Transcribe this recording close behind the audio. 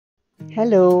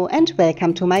Hello and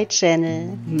welcome to my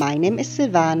channel. My name is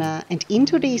Silvana and in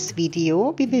today's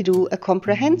video we will do a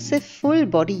comprehensive full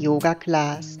body yoga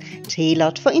class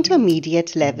tailored for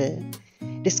intermediate level.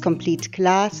 This complete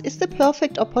class is the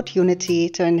perfect opportunity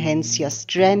to enhance your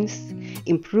strength,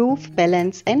 improve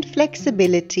balance and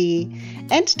flexibility,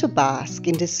 and to bask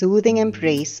in the soothing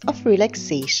embrace of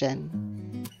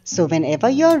relaxation. So whenever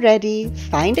you're ready,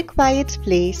 find a quiet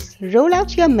place, roll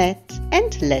out your mat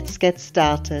and let's get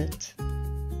started.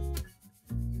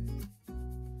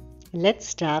 Let's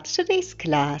start today's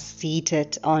class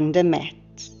seated on the mat.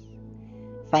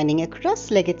 Finding a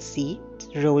cross-legged seat,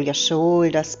 roll your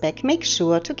shoulders back, make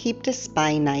sure to keep the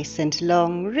spine nice and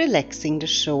long, relaxing the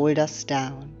shoulders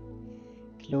down.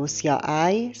 Close your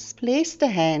eyes, place the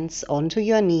hands onto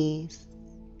your knees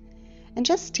and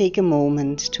just take a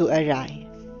moment to arrive.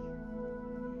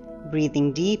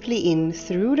 Breathing deeply in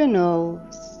through the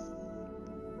nose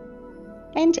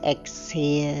and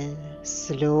exhale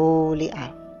slowly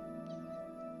out.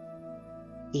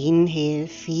 Inhale,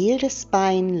 feel the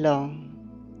spine long.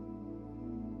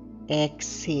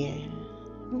 Exhale,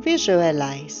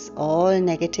 visualize all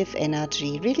negative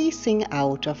energy releasing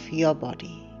out of your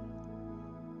body,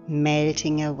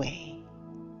 melting away.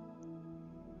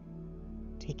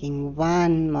 Taking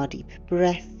one more deep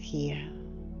breath here.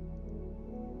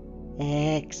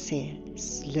 Exhale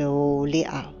slowly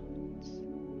out.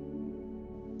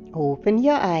 Open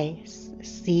your eyes,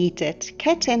 seated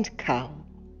cat and cow.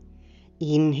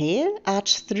 Inhale,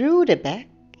 arch through the back,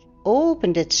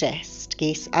 open the chest,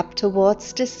 gaze up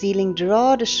towards the ceiling,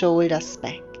 draw the shoulders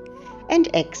back. And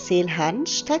exhale,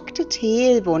 hunch, tuck the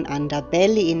tailbone under,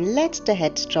 belly in, let the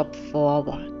head drop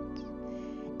forward.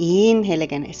 Inhale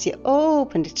again as you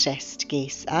open the chest,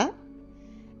 gaze up.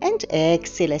 And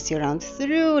exhale as you round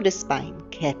through the spine,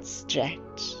 cat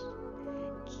stretch.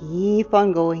 Keep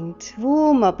on going,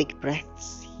 2 more big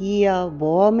breaths here,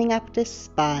 warming up the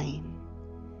spine.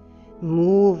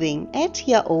 Moving at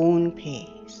your own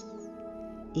pace.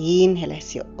 Inhale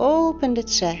as you open the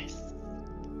chest.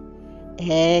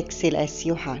 Exhale as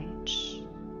you hunch.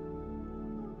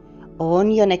 On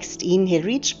your next inhale,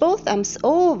 reach both arms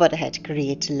over the head,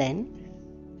 create length.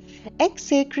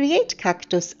 Exhale, create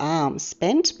cactus arms,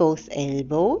 bend both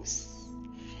elbows.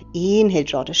 Inhale,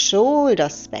 draw the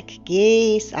shoulders back,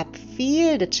 gaze up,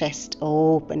 feel the chest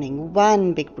opening.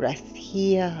 1 big breath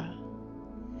here.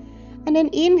 And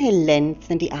then inhale,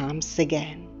 lengthen the arms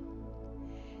again.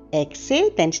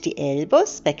 Exhale, bend the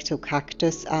elbows back to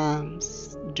cactus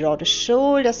arms. Draw the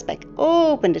shoulders back,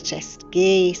 open the chest,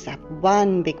 gaze up,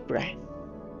 1 big breath.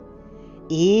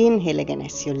 Inhale again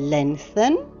as you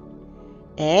lengthen.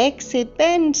 Exhale,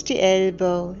 bend the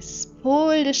elbows,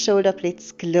 pull the shoulder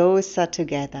blades closer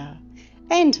together.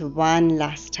 And 1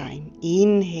 last time,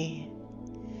 inhale.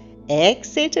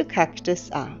 Exhale to cactus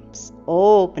arms,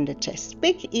 open the chest,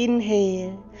 big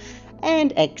inhale.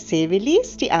 And exhale,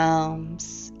 release the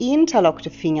arms, interlock the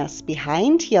fingers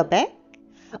behind your back.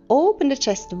 Open the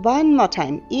chest 1 more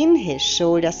time, inhale,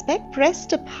 shoulders back, press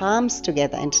the palms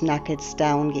together and knuckles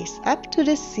down, gaze up to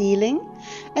the ceiling.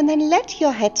 And then let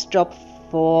your head drop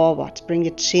forward, bring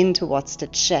the chin towards the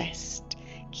chest.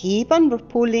 Keep on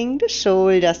pulling the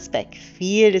shoulders back,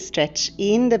 feel the stretch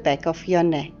in the back of your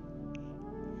neck.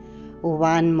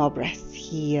 1 more breath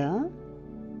here.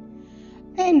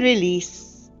 And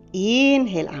release.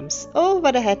 Inhale, arms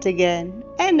over the head again.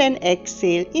 And then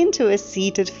exhale into a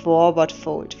seated forward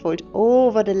fold. Fold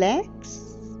over the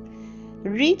legs.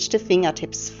 Reach the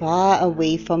fingertips far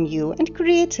away from you and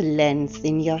create length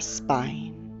in your spine.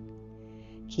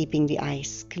 Keeping the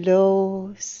eyes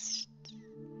closed.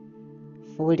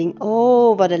 Folding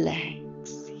over the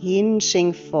legs,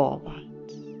 hinging forward.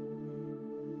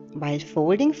 While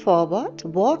folding forward,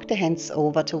 walk the hands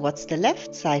over towards the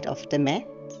left side of the mat.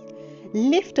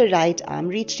 Lift the right arm,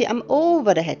 reach the arm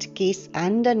over the head, gaze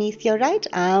underneath your right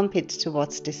armpit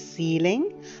towards the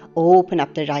ceiling. Open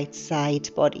up the right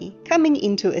side body, coming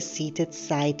into a seated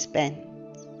side bend.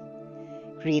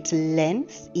 Create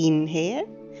length, inhale.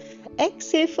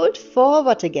 Exhale, fold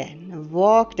forward again.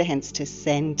 Walk the hands to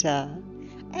center.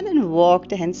 And then walk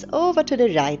the hands over to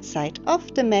the right side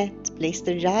of the mat. Place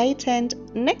the right hand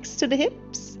next to the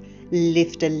hips.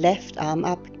 Lift the left arm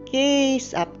up,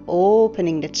 gaze up,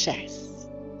 opening the chest.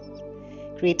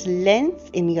 Create length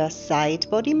in your side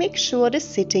body. Make sure the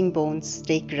sitting bones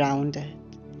stay grounded.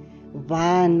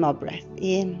 1 more breath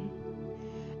in.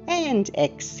 And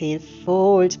exhale,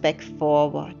 fold back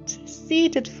forward.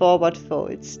 Seated forward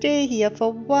fold. Stay here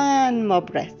for 1 more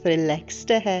breath. Relax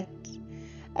the head.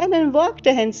 And then walk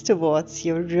the hands towards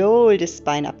you. Roll the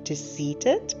spine up to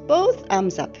seated. Both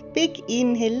arms up. Big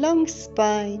inhale, long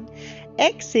spine.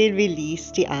 exhale,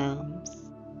 release the arms.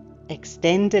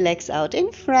 Extend the legs out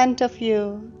in front of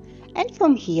you. And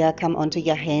from here, come onto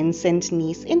your hands and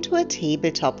knees into a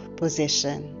tabletop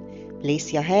position.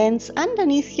 Place your hands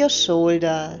underneath your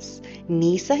shoulders.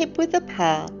 Knees are hip-width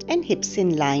apart and hips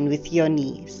in line with your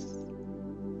knees.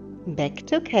 Back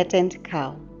to cat and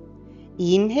cow.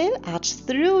 Inhale, arch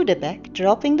through the back,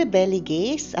 dropping the belly,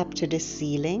 gaze up to the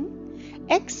ceiling.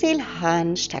 Exhale,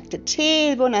 hunch, tuck the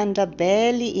tailbone under,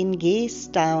 belly in, gaze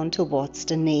down towards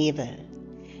the navel.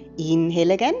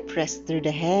 Inhale again, press through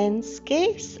the hands,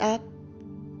 gaze up.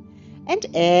 And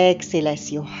exhale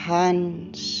as you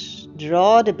hunch,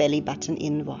 draw the belly button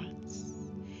inwards.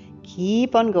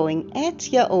 Keep on going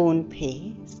at your own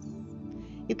pace.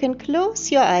 You can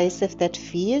close your eyes if that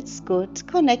feels good.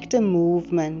 Connect the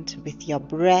movement with your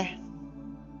breath.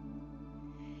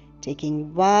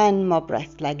 Taking one more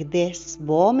breath like this,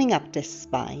 warming up the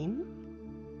spine.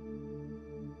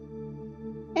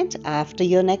 And after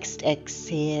your next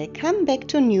exhale, come back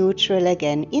to neutral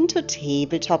again into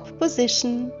tabletop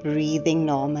position, breathing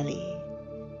normally.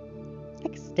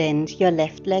 Extend your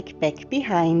left leg back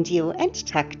behind you and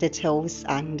tuck the toes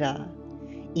under.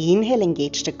 Inhale,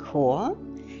 engage the core.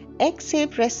 Exhale,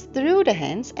 press through the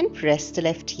hands and press the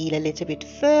left heel a little bit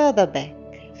further back.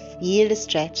 Feel the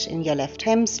stretch in your left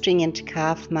hamstring and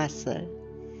calf muscle.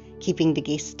 Keeping the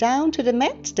gaze down to the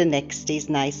mat, the neck stays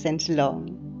nice and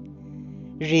long.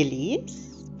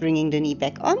 Release, bringing the knee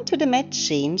back onto the mat,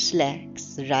 change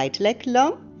legs. Right leg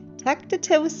long, tuck the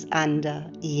toes under.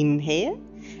 Inhale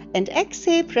and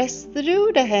exhale, press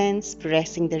through the hands,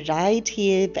 pressing the right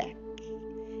heel back.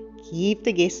 Keep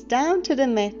the gaze down to the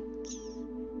mat.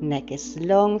 Neck is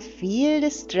long, feel the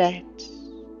stretch.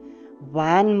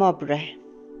 One more breath.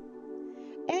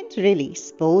 And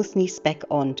release, both knees back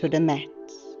onto the mat.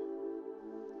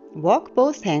 Walk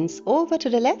both hands over to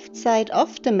the left side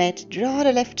of the mat, draw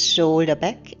the left shoulder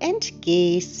back and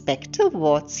gaze back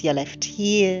towards your left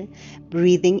heel,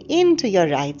 breathing into your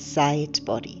right side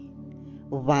body.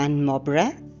 One more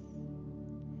breath.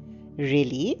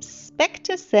 Release, back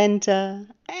to center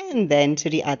and then to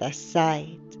the other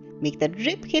side. Make that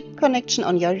rib-hip connection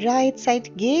on your right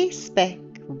side, gaze back.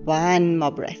 One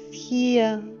more breath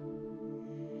here.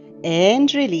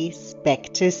 And release,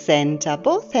 back to center,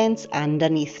 both hands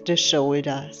underneath the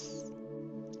shoulders.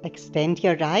 Extend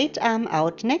your right arm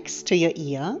out next to your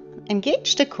ear.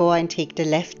 Engage the core and take the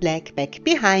left leg back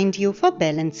behind you for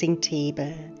balancing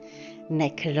table.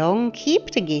 Neck long,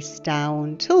 keep the gaze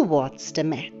down towards the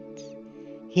mat.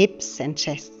 Hips and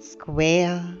chest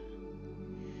square.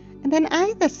 And then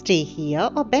either stay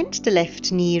here or bend the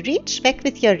left knee, reach back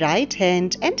with your right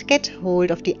hand and get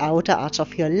hold of the outer arch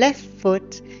of your left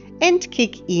foot and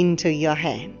kick into your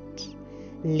hand.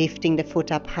 Lifting the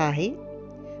foot up high,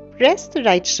 press the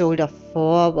right shoulder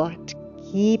forward,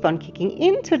 keep on kicking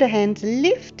into the hand,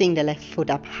 lifting the left foot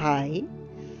up high.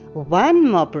 One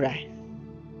more breath.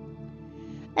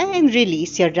 And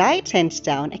release your right hand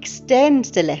down, extend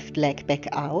the left leg back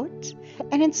out.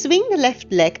 And then swing the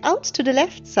left leg out to the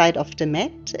left side of the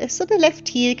mat so the left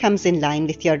heel comes in line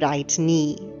with your right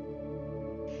knee.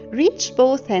 Reach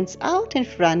both hands out in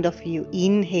front of you.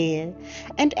 Inhale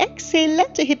and exhale,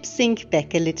 let the hips sink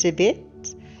back a little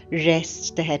bit.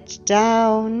 Rest the head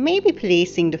down, maybe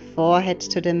placing the forehead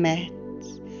to the mat.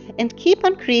 And keep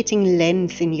on creating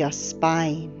length in your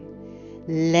spine.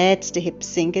 Let the hips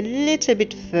sink a little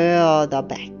bit further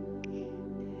back.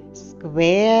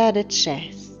 Square the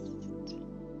chest.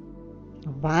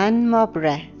 One more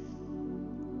breath.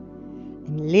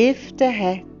 And lift the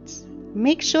head.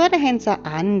 Make sure the hands are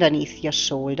underneath your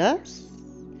shoulders.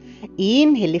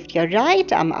 Inhale, lift your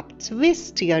right arm up,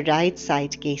 twist to your right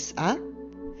side, gaze up.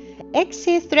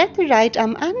 Exhale, thread the right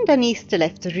arm underneath the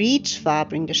left, reach far,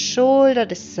 bring the shoulder,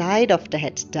 the side of the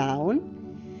head down.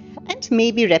 And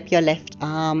maybe wrap your left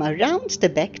arm around the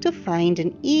back to find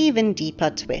an even deeper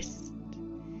twist.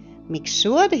 Make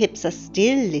sure the hips are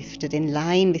still lifted in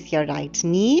line with your right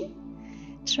knee.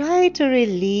 Try to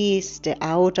release the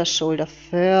outer shoulder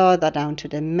further down to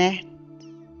the mat.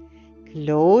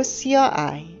 Close your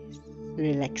eyes.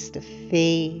 Relax the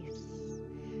face.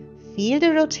 Feel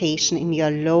the rotation in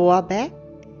your lower back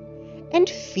and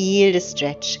feel the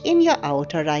stretch in your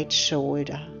outer right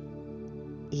shoulder.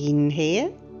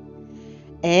 Inhale.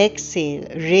 Exhale,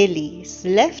 release.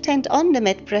 Left hand on the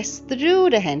mat, press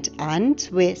through the hand,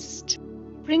 untwist.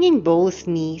 Bringing both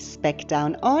knees back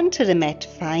down onto the mat,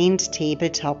 find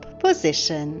tabletop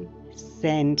position.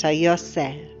 Center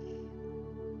yourself.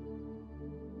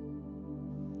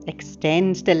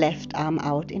 Extend the left arm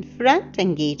out in front,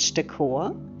 engage the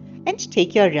core. And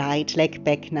take your right leg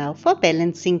back now for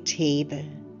balancing table.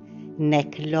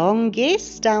 Neck long,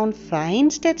 gaze down,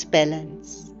 find that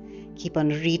balance. Keep on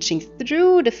reaching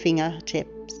through the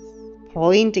fingertips,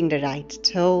 pointing the right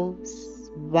toes.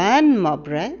 One more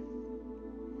breath.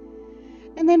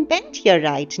 And then bend your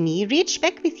right knee, reach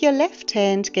back with your left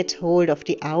hand, get hold of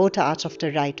the outer arch of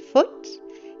the right foot,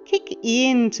 kick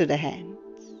into the hand.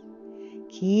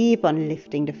 Keep on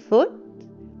lifting the foot,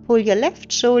 pull your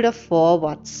left shoulder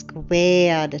forward,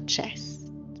 square the chest.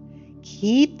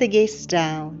 Keep the gaze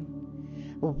down.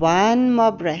 One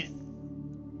more breath.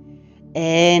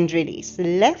 And release.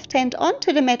 The left hand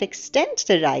onto the mat, extend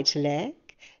the right leg,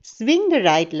 swing the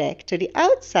right leg to the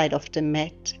outside of the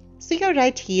mat, so your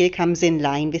right heel comes in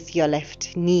line with your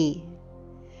left knee.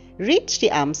 Reach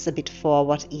the arms a bit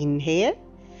forward, inhale,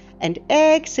 and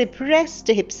exhale, press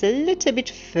the hips a little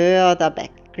bit further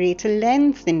back, create a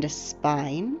length in the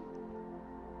spine.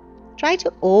 Try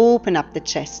to open up the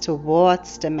chest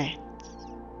towards the mat.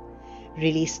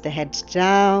 Release the head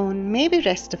down, maybe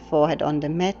rest the forehead on the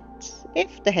mat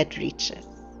if the head reaches.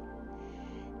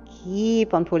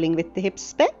 Keep on pulling with the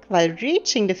hips back while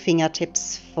reaching the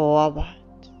fingertips forward.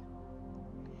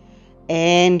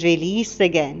 And release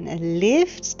again.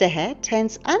 Lift the head,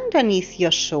 hands underneath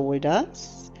your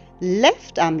shoulders.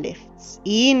 Left arm lifts.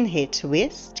 Inhale,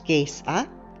 twist, gaze up.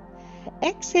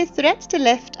 Exhale, thread the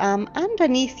left arm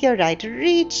underneath your right.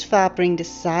 Reach far, bring the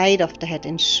side of the head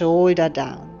and shoulder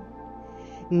down.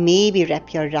 Maybe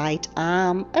wrap your right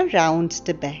arm around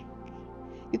the back.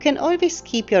 You can always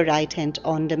keep your right hand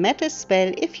on the mat as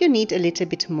well if you need a little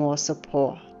bit more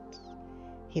support.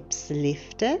 Hips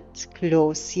lifted,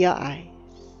 close your eyes.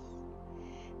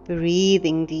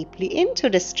 Breathing deeply into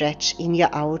the stretch in your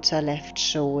outer left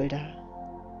shoulder.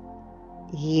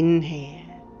 Inhale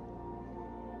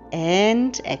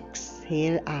and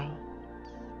exhale out.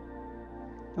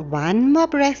 One more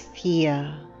breath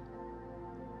here.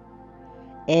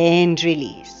 And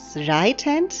release. Right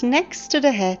hand next to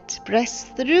the head. Press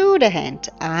through the hand.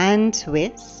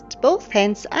 Untwist. Both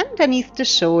hands underneath the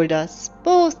shoulders.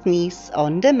 Both knees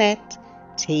on the mat.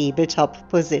 Tabletop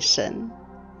position.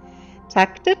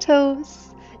 Tuck the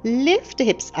toes. Lift the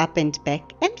hips up and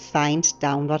back and find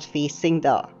downward facing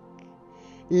dog.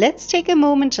 Let's take a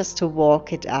moment just to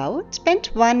walk it out. Bend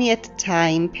one knee at a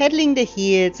time, pedaling the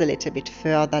heels a little bit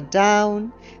further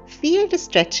down. Feel the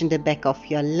stretch in the back of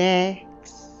your legs.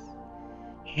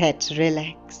 Head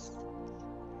relaxed.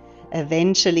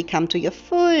 Eventually come to your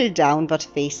full downward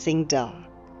facing dog.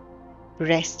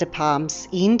 Press the palms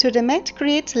into the mat,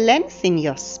 create length in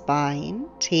your spine,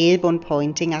 tailbone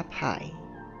pointing up high.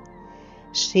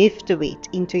 Shift the weight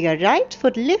into your right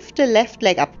foot, lift the left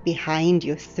leg up behind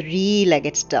you,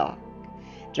 three-legged dog.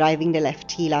 Driving the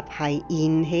left heel up high,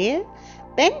 inhale,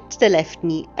 bend the left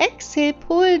knee, exhale,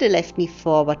 pull the left knee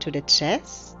forward to the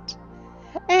chest.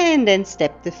 And then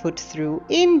step the foot through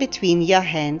in between your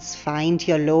hands, find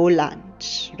your low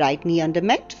lunge. Right knee on the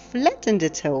mat, flatten the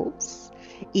toes.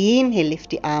 Inhale, lift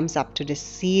the arms up to the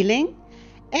ceiling.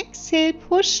 Exhale,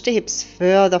 push the hips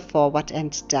further forward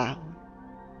and down.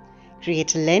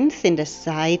 Create length in the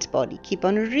side body. Keep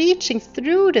on reaching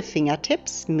through the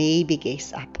fingertips, maybe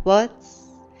gaze upwards.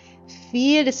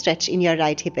 Feel the stretch in your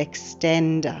right hip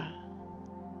extender.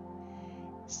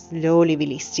 Slowly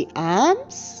release the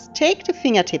arms. Take the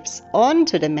fingertips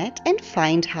onto the mat and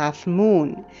find half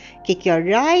moon. Kick your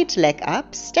right leg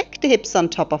up, stack the hips on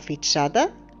top of each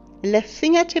other. Left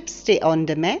fingertips stay on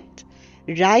the mat.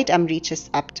 Right arm reaches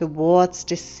up towards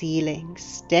the ceiling.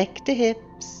 Stack the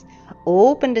hips.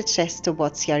 Open the chest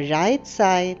towards your right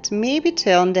side. Maybe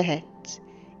turn the head.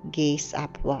 Gaze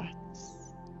upwards.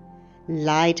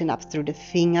 Lighten up through the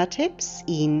fingertips.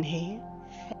 Inhale.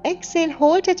 Exhale,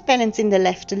 hold that balance in the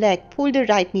left leg. Pull the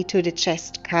right knee to the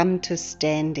chest. Come to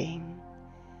standing.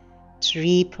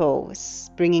 Tree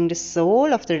pose. Bringing the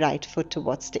sole of the right foot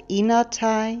towards the inner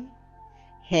thigh.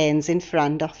 Hands in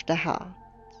front of the heart.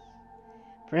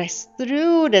 Press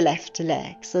through the left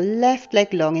leg. So left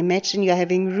leg long. Imagine you're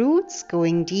having roots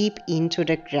going deep into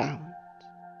the ground.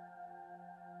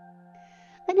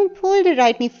 And then pull the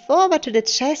right knee forward to the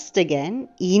chest again.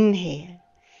 Inhale.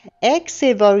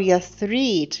 Exhale, warrior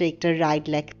 3. Take the right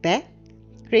leg back.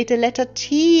 Create a letter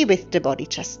T with the body.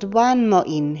 Just one more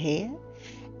inhale.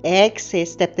 Exhale,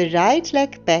 step the right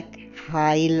leg back.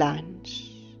 High lunge.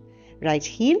 Right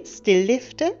heel still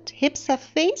lifted. Hips are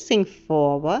facing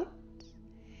forward.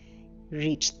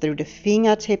 Reach through the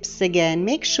fingertips again.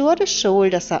 Make sure the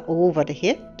shoulders are over the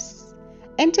hips.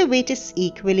 And the weight is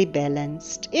equally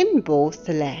balanced in both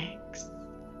legs.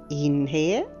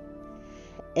 Inhale.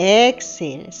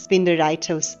 Exhale, spin the right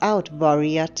toes out,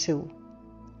 warrior 2.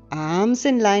 Arms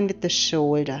in line with the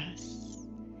shoulders.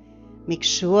 Make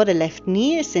sure the left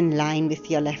knee is in line with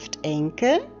your left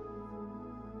ankle.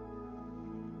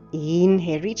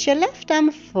 Inhale, reach your left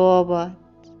arm forward.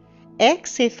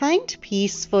 Exhale, find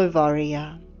peaceful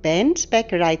warrior. Bend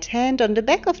back, right hand on the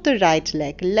back of the right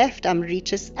leg. Left arm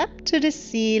reaches up to the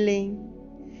ceiling.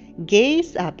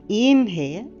 Gaze up,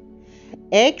 inhale.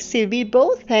 Exhale, wheel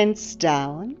both hands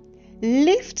down.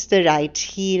 Lift the right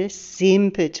heel,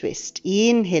 simple twist.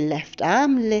 Inhale, left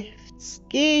arm lifts.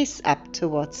 Gaze up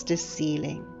towards the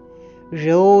ceiling.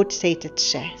 Rotate the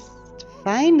chest.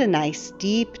 Find a nice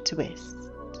deep twist.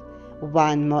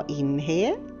 One more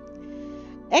inhale.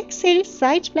 Exhale,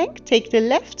 side plank. Take the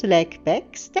left leg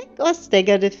back. Stack or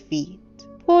stagger the feet.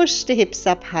 Push the hips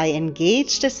up high.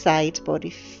 Engage the side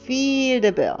body. Feel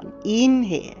the burn.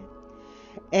 Inhale.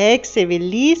 Exhale,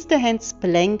 release the hands,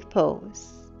 plank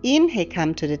pose. Inhale,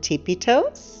 come to the tippy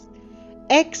toes.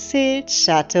 Exhale,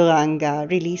 chaturanga.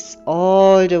 Release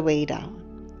all the way down.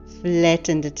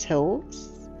 Flatten the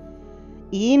toes.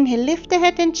 Inhale, lift the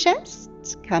head and chest.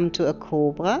 Come to a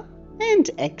cobra. And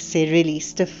exhale,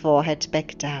 release the forehead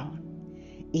back down.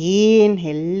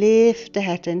 Inhale, lift the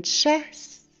head and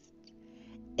chest.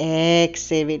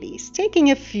 Exhale, release.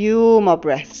 Taking a few more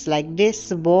breaths like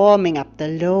this, warming up the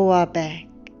lower back.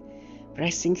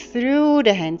 Pressing through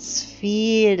the hands,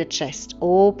 feel the chest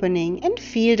opening and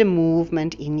feel the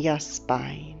movement in your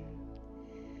spine.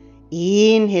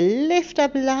 Inhale, lift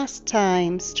up last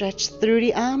time. Stretch through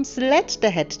the arms, let the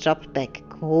head drop back.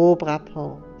 Cobra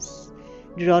pose.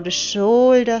 Draw the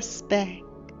shoulders back,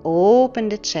 open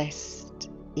the chest,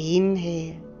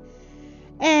 inhale,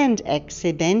 and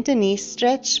exhale, bend the knees,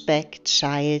 stretch back,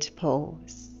 child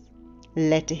pose.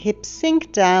 Let the hips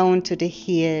sink down to the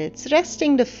heels,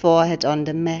 resting the forehead on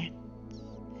the mat.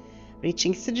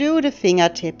 Reaching through the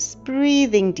fingertips,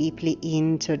 breathing deeply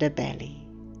into the belly.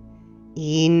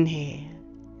 Inhale,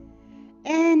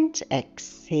 and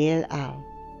exhale out.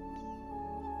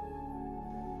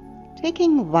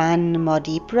 Taking one more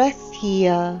deep breath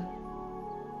here,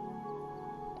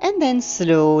 and then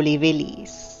slowly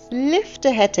release. Lift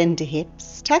the head and the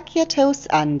hips, tuck your toes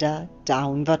under,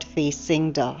 downward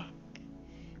facing dog.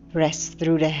 Press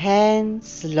through the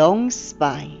hands, long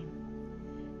spine.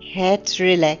 Head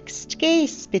relaxed,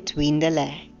 gaze between the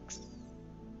legs.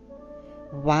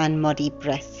 One more deep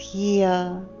breath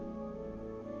here.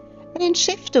 And then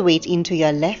shift the weight into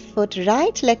your left foot.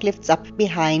 Right leg lifts up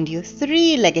behind you.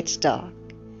 Three-legged dog.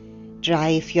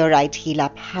 Drive your right heel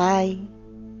up high.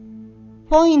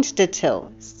 Point the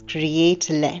toes. Create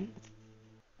length.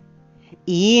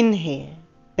 Inhale.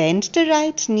 Bend the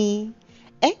right knee.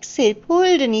 Exhale.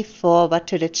 Pull the knee forward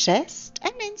to the chest.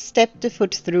 And then step the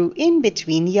foot through in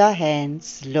between your hands.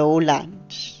 Slow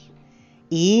lunge.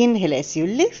 Inhale as you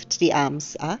lift the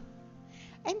arms up.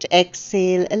 And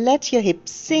exhale, let your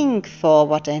hips sink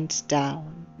forward and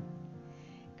down.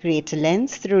 Create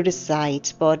length through the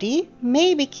side body.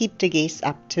 Maybe keep the gaze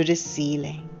up to the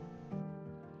ceiling.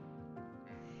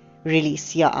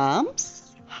 Release your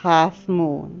arms. Half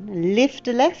moon. Lift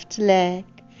the left leg.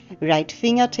 Right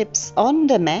fingertips on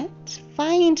the mat.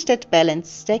 Find that balance.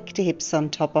 Stack the hips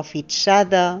on top of each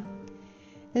other.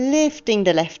 Lifting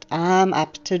the left arm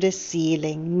up to the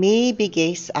ceiling. Maybe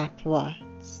gaze upward.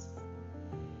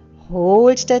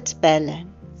 Hold that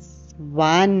balance.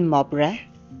 One more breath.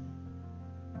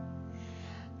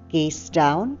 Gaze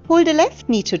down. Pull the left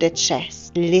knee to the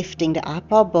chest, lifting the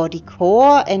upper body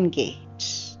core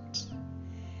engaged.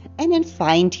 And then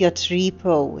find your tree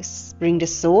pose. Bring the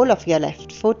sole of your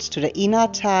left foot to the inner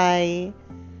thigh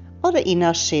or the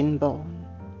inner shin bone.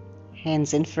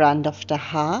 Hands in front of the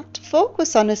heart.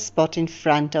 Focus on a spot in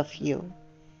front of you.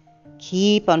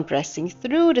 Keep on pressing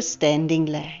through the standing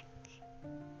leg.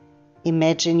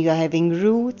 Imagine you're having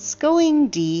roots going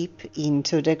deep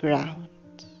into the ground.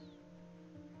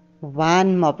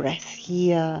 One more breath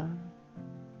here.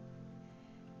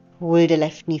 Pull the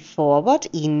left knee forward,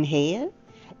 inhale.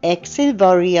 Exhale,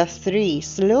 warrior 3.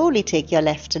 Slowly take your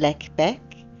left leg back.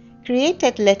 Create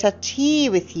that letter T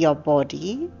with your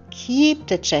body. Keep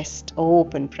the chest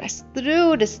open, press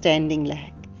through the standing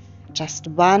leg. Just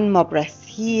one more breath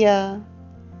here.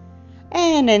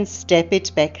 And then step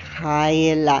it back,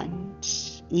 high lunge.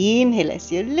 Inhale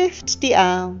as you lift the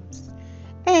arms.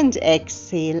 And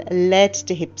exhale, let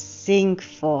the hips sink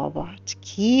forward.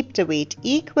 Keep the weight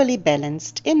equally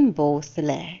balanced in both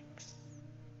legs.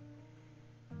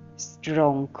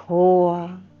 Strong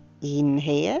core.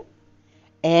 Inhale.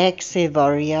 Exhale,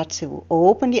 warrior 2.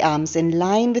 Open the arms in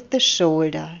line with the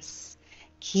shoulders.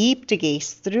 Keep the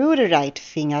gaze through the right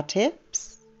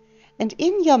fingertips. And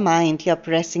in your mind, you're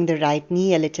pressing the right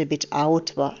knee a little bit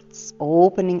outwards,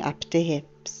 opening up the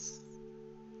hips.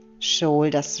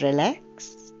 Shoulders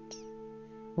relaxed.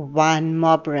 One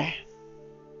more breath.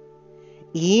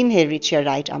 Inhale, reach your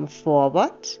right arm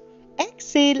forward.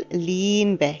 Exhale,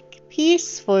 lean back.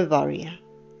 Peaceful warrior.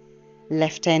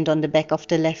 Left hand on the back of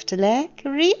the left leg.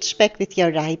 Reach back with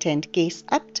your right hand. Gaze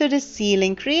up to the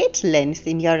ceiling. Create length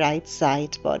in your right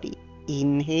side body.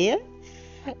 Inhale.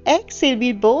 Exhale,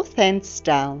 wheel both hands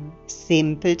down.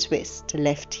 Simple twist.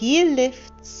 Left heel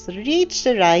lifts. Reach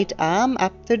the right arm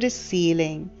up to the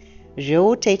ceiling.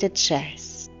 Rotate the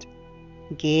chest.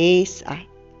 Gaze up.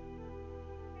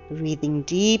 Breathing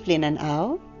deeply in and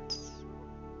out.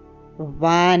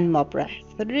 One more breath.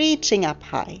 Reaching up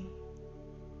high.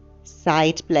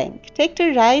 Side plank. Take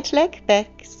the right leg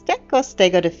back. Stack or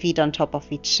stagger the feet on top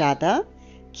of each other.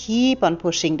 Keep on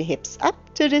pushing the hips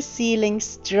up to the ceiling.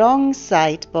 Strong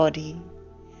side body.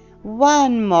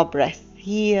 One more breath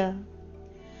here.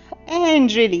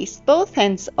 And release both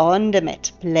hands on the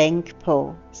mat. Plank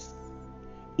pose.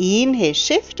 Inhale,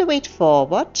 shift the weight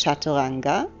forward.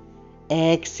 Chaturanga.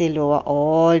 Exhale, lower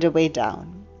all the way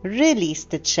down. Release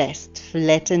the chest.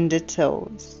 Flatten the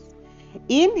toes.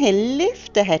 Inhale,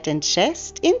 lift the head and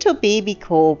chest into baby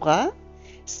cobra.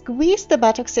 Squeeze the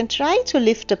buttocks and try to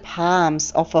lift the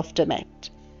palms off of the mat.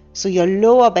 So your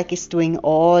lower back is doing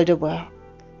all the work.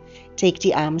 Take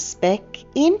the arms back.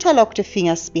 Interlock the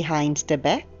fingers behind the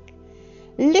back.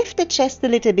 Lift the chest a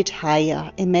little bit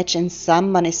higher. Imagine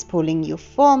someone is pulling you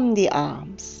from the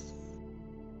arms.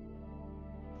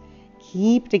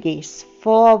 Keep the gaze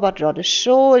forward. Draw the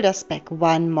shoulders back.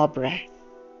 One more breath.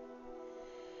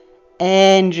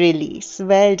 And release.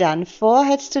 Well done.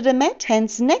 Forehead to the mat,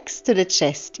 hands next to the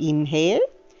chest. Inhale.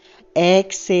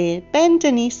 Exhale. Bend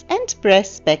the knees and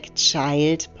press back.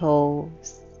 Child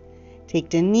pose. Take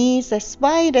the knees as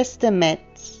wide as the mat.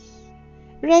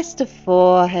 Rest the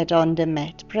forehead on the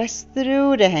mat. Press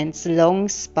through the hands, long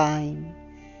spine.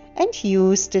 And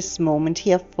use this moment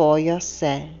here for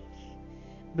yourself.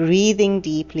 Breathing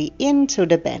deeply into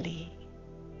the belly.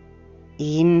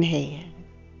 Inhale.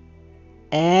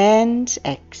 And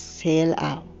exhale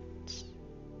out.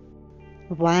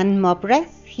 One more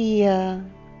breath here.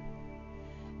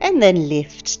 And then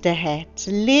lift the head.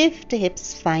 Lift the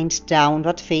hips. Find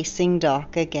downward facing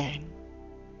dog again.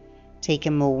 Take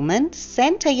a moment.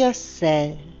 Center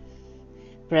yourself.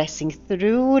 Pressing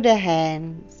through the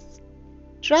hands.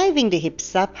 Driving the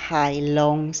hips up high.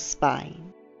 Long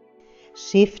spine.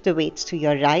 Shift the weight to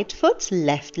your right foot.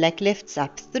 Left leg lifts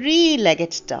up.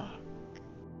 Three-legged dog.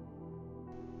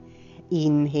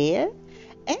 Inhale,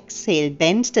 exhale,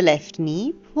 bend the left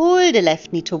knee, pull the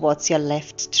left knee towards your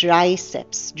left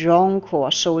tricep, strong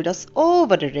core, shoulders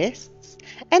over the wrists,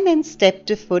 and then step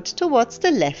the foot towards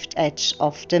the left edge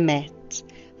of the mat.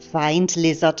 Find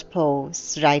lizard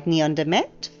pose, right knee on the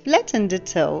mat, flatten the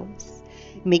toes.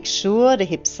 Make sure the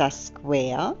hips are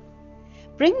square.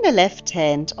 Bring the left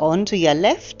hand onto your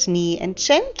left knee and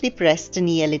gently press the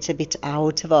knee a little bit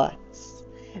outwards.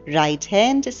 Right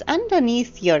hand is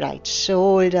underneath your right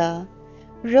shoulder.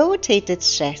 Rotate the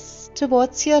chest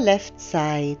towards your left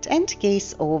side and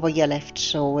gaze over your left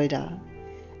shoulder.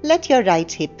 Let your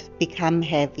right hip become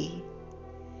heavy.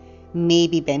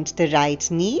 Maybe bend the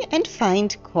right knee and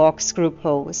find corkscrew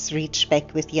pose. Reach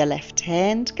back with your left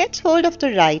hand, get hold of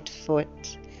the right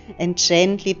foot and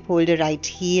gently pull the right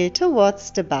heel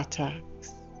towards the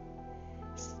buttocks.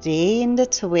 Stay in the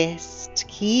twist.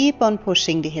 Keep on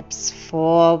pushing the hips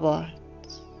forward.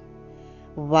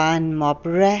 One more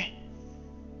breath.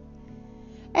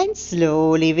 And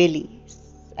slowly release.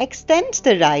 Extend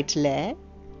the right leg.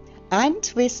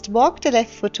 Untwist. Walk the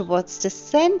left foot towards the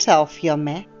center of your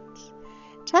mat.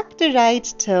 Tuck the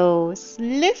right toes.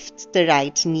 Lift the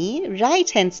right knee. Right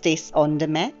hand stays on the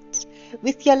mat.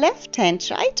 With your left hand,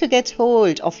 try to get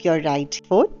hold of your right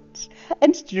foot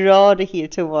and draw the heel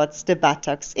towards the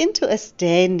buttocks into a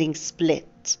standing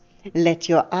split. Let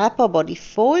your upper body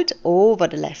fold over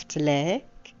the left leg.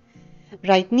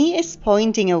 Right knee is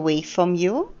pointing away from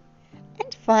you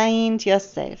and find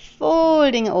yourself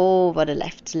folding over the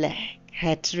left leg.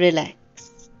 Head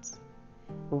relaxed.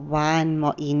 One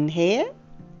more inhale.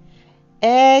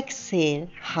 Exhale,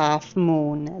 half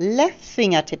moon. Left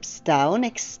fingertips down.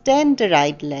 Extend the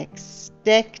right leg.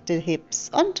 Stack the hips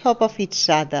on top of each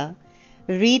other.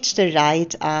 Reach the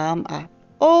right arm up,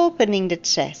 opening the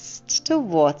chest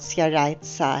towards your right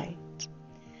side.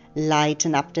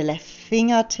 Lighten up the left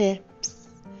fingertips.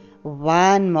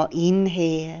 One more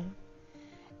inhale.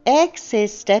 Exhale,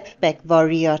 step back,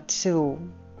 warrior two.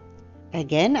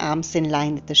 Again, arms in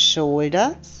line with the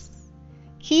shoulders.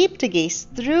 Keep the gaze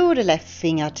through the left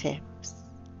fingertips,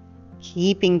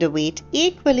 keeping the weight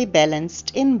equally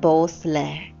balanced in both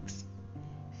legs.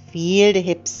 Feel the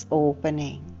hips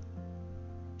opening.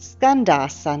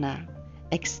 Skandasana.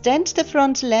 Extend the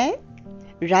front leg.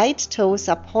 Right toes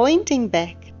are pointing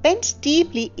back. Bend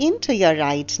deeply into your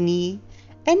right knee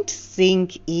and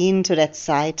sink into that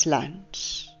side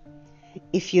lunge.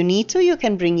 If you need to, you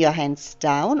can bring your hands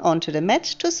down onto the mat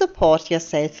to support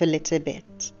yourself a little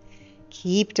bit.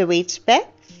 Keep the weight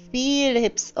back. Feel the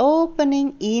hips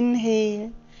opening.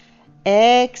 Inhale.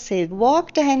 Exhale.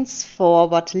 Walk the hands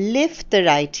forward. Lift the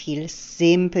right heel.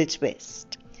 Simple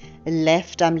twist.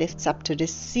 Left arm lifts up to the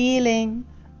ceiling,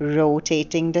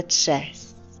 rotating the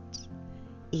chest.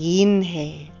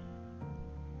 Inhale.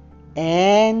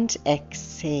 And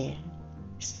exhale.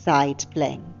 Side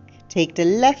plank. Take the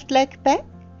left leg back.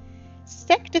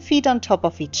 Stack the feet on top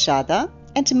of each other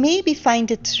and maybe find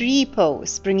a tree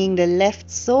pose, bringing the left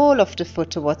sole of the foot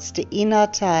towards the inner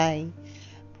thigh,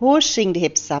 pushing the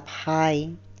hips up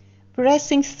high,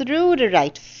 pressing through the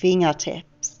right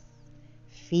fingertips.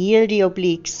 Feel the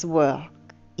obliques work.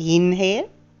 Inhale.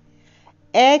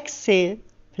 Exhale.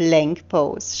 Plank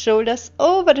pose. Shoulders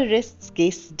over the wrists,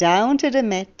 gaze down to the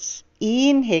mat.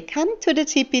 Inhale, come to the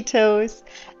tippy toes.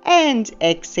 And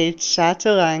exhale,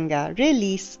 chaturanga.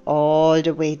 Release all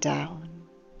the way down.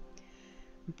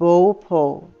 Bow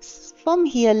pose. From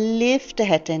here, lift the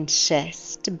head and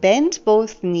chest. Bend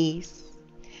both knees.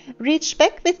 Reach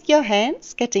back with your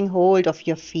hands, getting hold of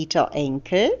your feet or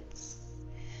ankles.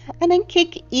 And then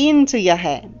kick into your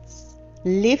hands.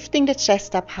 Lifting the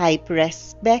chest up high,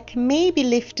 press back. Maybe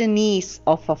lift the knees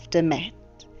off of the mat.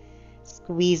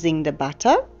 Squeezing the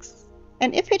buttocks.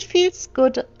 And if it feels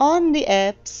good on the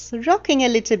abs, rocking a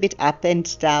little bit up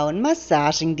and down,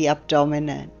 massaging the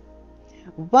abdomen.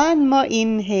 One more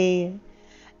inhale.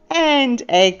 And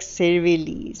exhale,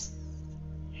 release.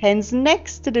 Hands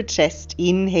next to the chest,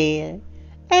 inhale.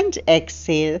 And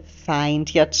exhale,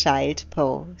 find your child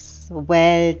pose.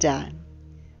 Well done.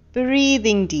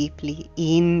 Breathing deeply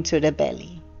into the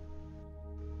belly.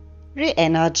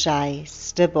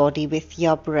 Re-energize the body with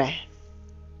your breath.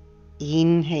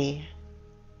 Inhale.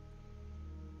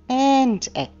 And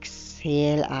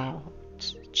exhale out.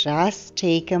 Just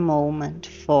take a moment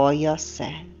for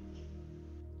yourself.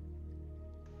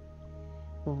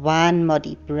 One more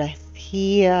deep breath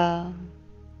here.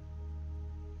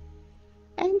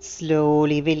 And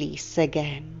slowly release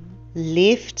again.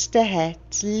 Lift the head,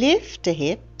 lift the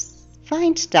hips.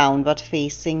 Find downward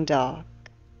facing dog.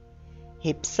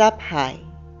 Hips up high.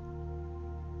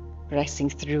 Pressing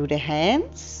through the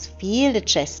hands, feel the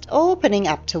chest opening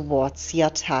up towards your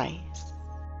thighs.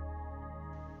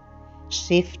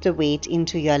 Shift the weight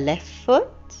into your left foot.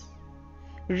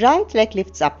 Right leg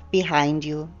lifts up behind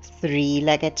you,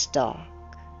 three-legged dog.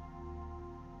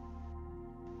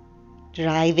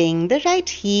 Driving the right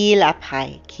heel up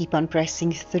high, keep on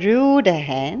pressing through the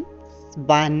hands.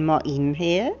 One more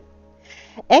inhale.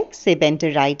 Exhale, bend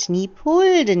the right knee,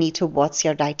 pull the knee towards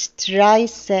your right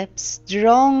tricep,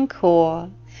 strong core.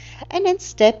 And then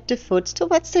step the foot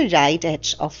towards the right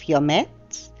edge of your mat.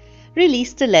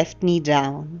 Release the left knee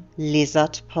down,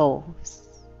 lizard pose.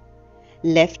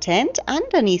 Left hand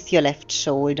underneath your left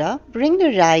shoulder. Bring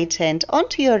the right hand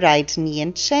onto your right knee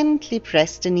and gently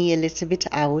press the knee a little bit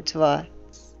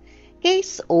outwards.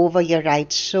 Gaze over your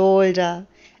right shoulder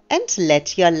and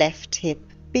let your left hip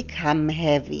become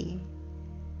heavy.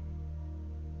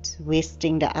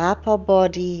 Twisting the upper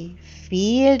body,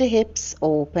 feel the hips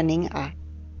opening up.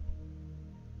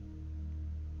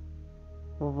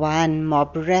 One more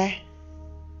breath.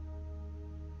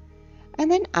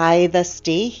 And then either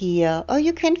stay here or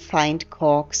you can find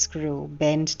corkscrew.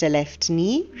 Bend the left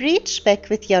knee, reach back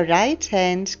with your right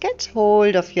hand, get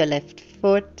hold of your left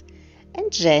foot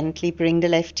and gently bring the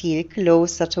left heel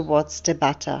closer towards the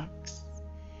buttocks.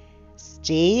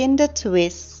 Stay in the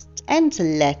twist. And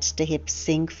let the hips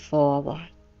sink forward.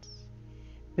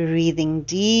 Breathing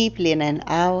deeply in and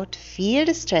out, feel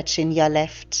the stretch in your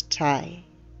left thigh.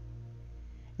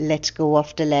 Let go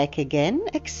of the leg again,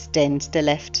 extend the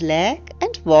left leg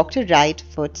and walk the right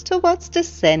foot towards the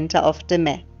center of the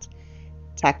mat.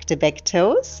 Tuck the back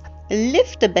toes,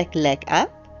 lift the back leg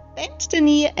up, bend the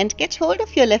knee and get hold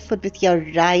of your left foot with your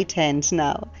right hand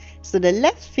now, so the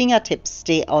left fingertips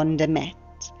stay on the mat.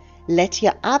 Let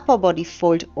your upper body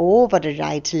fold over the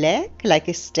right leg like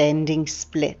a standing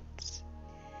split.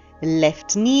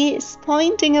 Left knee is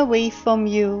pointing away from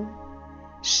you.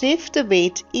 Shift the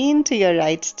weight into your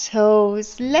right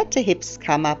toes. Let the hips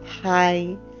come up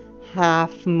high.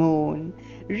 Half moon.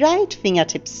 Right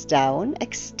fingertips down.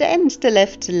 Extend the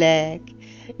left leg.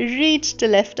 Reach the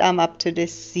left arm up to the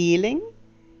ceiling.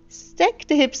 Stack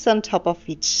the hips on top of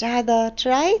each other.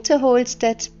 Try to hold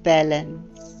that balance.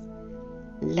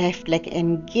 Left leg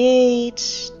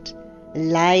engaged.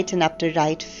 Lighten up the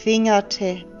right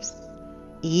fingertips.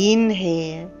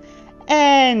 Inhale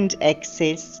and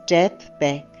exhale, step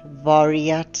back,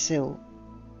 warrior two.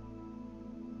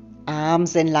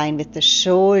 Arms in line with the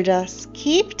shoulders.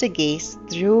 Keep the gaze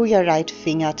through your right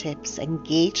fingertips.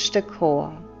 Engage the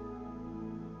core.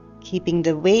 Keeping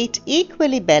the weight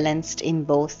equally balanced in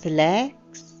both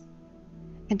legs.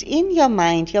 And in your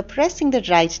mind, you're pressing the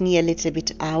right knee a little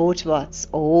bit outwards.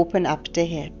 Open up the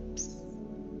hips.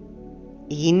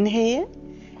 Inhale.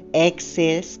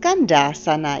 Exhale,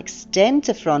 Skandasana, extend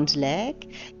the front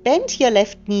leg, bend your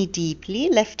left knee deeply,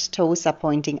 left toes are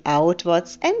pointing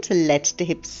outwards and let the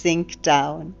hips sink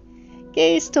down.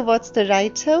 Gaze towards the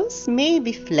right toes,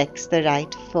 maybe flex the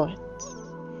right foot.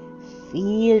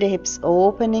 Feel the hips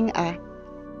opening up.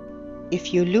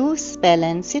 If you lose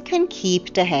balance, you can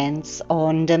keep the hands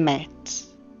on the mat.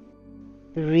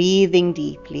 Breathing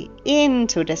deeply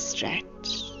into the stretch.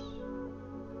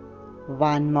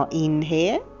 One more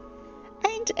inhale.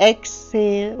 And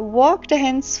exhale, walk the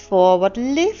hands forward,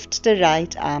 lift the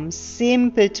right arm,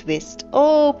 simple twist,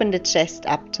 open the chest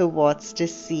up towards the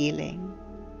ceiling.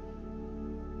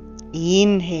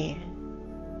 Inhale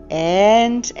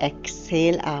and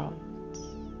exhale out.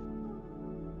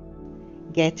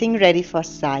 Getting ready for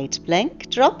side plank,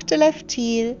 drop the left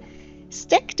heel,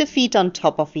 stack the feet on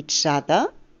top of each other,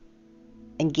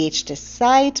 engage the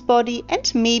side body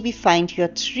and maybe find your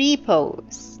tree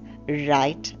pose.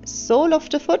 Right sole of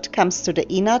the foot comes to the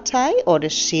inner thigh or the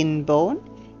shin bone.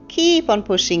 Keep on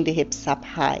pushing the hips up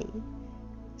high.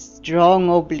 Strong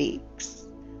obliques.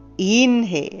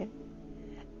 Inhale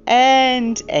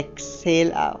and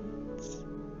exhale out.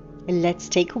 Let's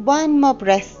take one more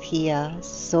breath here.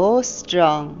 So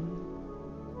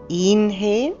strong.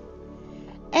 Inhale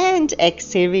and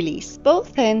exhale, release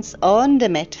both hands on the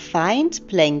mat. Find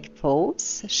plank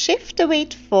pose. Shift the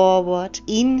weight forward.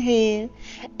 Inhale,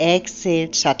 exhale,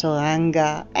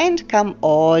 chaturanga, and come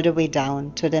all the way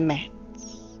down to the mat.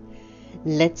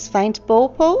 Let's find bow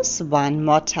pose one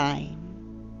more time.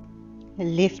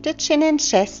 Lift the chin and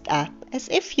chest up as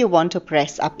if you want to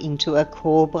press up into a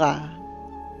cobra.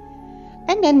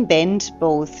 And then bend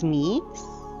both knees.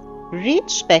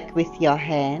 Reach back with your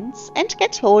hands and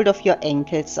get hold of your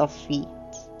ankles or feet.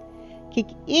 Kick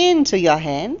into your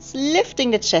hands,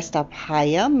 lifting the chest up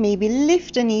higher. Maybe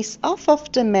lift the knees off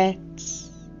of the mat.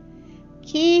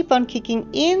 Keep on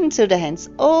kicking into the hands,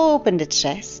 open the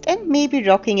chest and maybe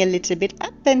rocking a little bit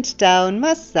up and down,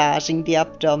 massaging the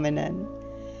abdomen.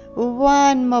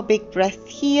 One more big breath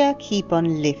here, keep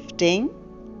on lifting.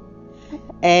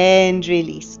 And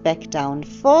release back down,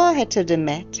 forehead to the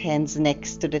mat, hands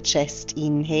next to the chest.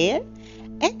 Inhale,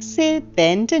 exhale,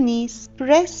 bend the knees,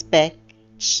 press back,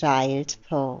 child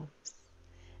pose.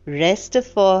 Rest the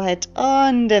forehead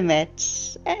on the mat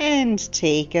and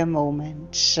take a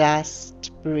moment,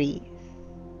 just breathe.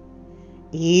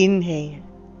 Inhale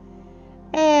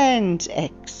and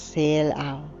exhale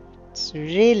out.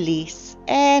 Release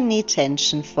any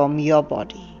tension from your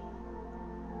body.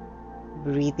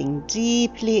 Breathing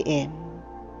deeply in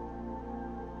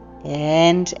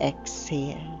and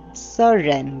exhale,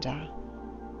 surrender.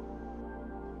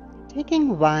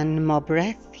 Taking one more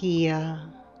breath here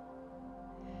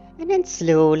and then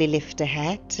slowly lift the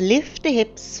head, lift the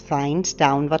hips, find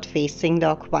downward facing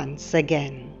dog once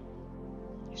again.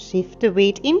 Shift the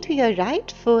weight into your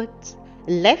right foot,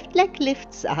 left leg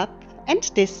lifts up. And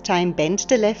this time bend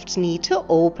the left knee to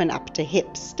open up the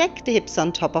hips. Stack the hips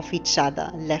on top of each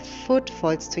other. Left foot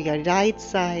falls to your right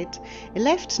side.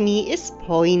 Left knee is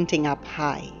pointing up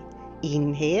high.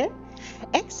 Inhale.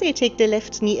 Exhale, take the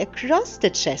left knee across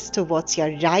the chest towards your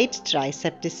right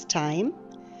tricep this time.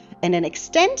 And then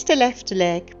extend the left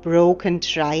leg, broken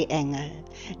triangle.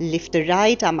 Lift the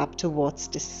right arm up towards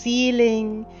the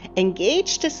ceiling.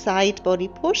 Engage the side body,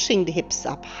 pushing the hips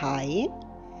up high.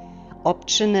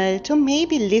 Optional to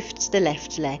maybe lift the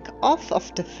left leg off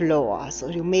of the floor so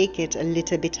you make it a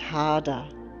little bit harder.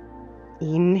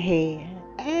 Inhale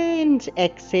and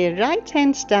exhale, right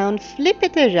hand down, flip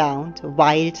it around,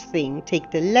 wild thing. Take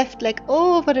the left leg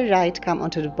over the right, come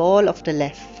onto the ball of the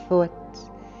left foot.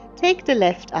 Take the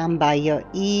left arm by your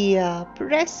ear,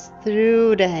 press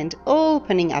through the hand,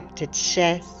 opening up the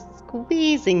chest,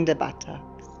 squeezing the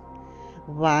buttocks.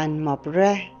 One more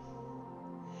breath.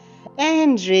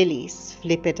 And release,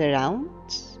 flip it around.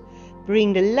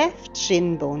 Bring the left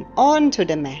shin bone onto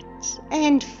the mat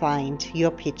and find your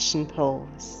pigeon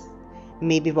pose.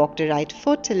 Maybe walk the right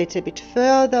foot a little bit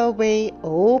further away,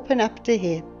 open up the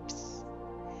hips.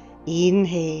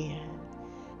 Inhale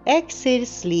Exhale,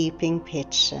 sleeping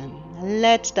pigeon.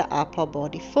 Let the upper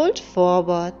body fold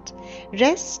forward.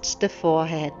 Rest the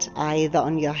forehead either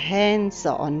on your hands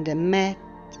or on the mat.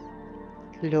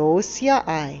 Close your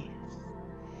eyes.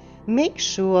 Make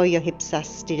sure your hips are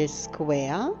still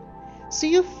square, so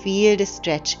you feel the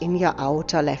stretch in your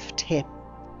outer left hip.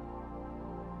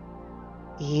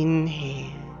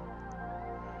 Inhale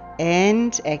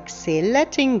and exhale,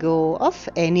 letting go of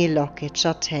any blockage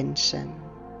or tension.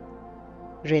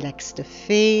 Relax the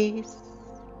face,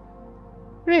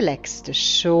 relax the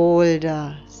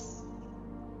shoulders,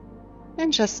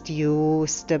 and just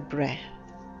use the breath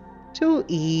to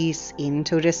ease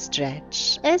into the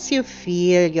stretch as you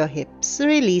feel your hips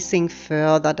releasing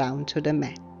further down to the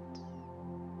mat.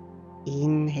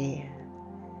 Inhale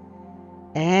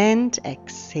and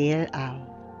exhale out.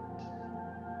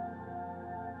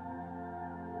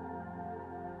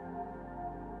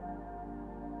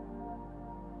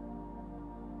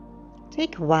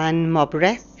 Take one more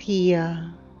breath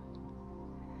here,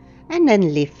 and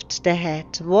then lift the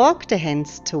head, walk the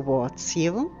hands towards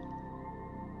you.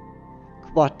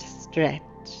 Quad stretch,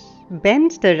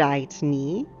 bend the right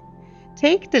knee,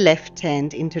 take the left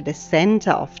hand into the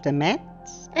center of the mat,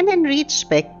 and then reach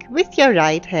back with your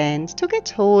right hand to get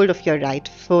hold of your right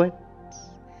foot.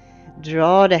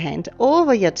 Draw the hand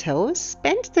over your toes,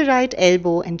 bend the right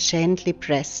elbow and gently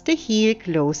press the heel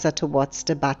closer towards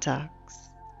the buttocks.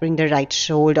 Bring the right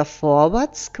shoulder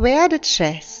forward, square the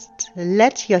chest,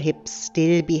 let your hips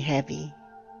still be heavy.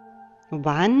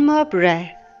 One more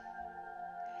breath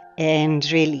and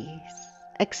release.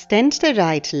 Extend the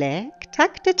right leg,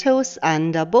 tuck the toes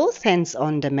under, both hands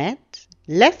on the mat,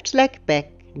 left leg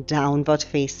back, downward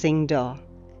facing dog.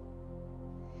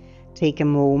 Take a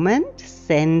moment,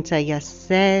 center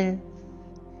yourself,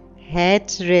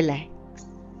 head relaxed.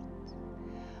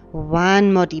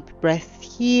 One more deep breath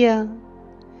here.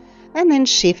 And then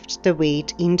shift the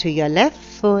weight into your left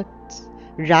foot.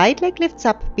 Right leg lifts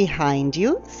up behind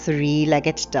you,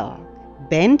 three-legged dog.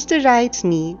 Bend the right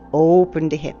knee, open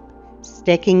the hip,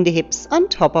 stacking the hips on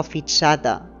top of each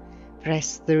other.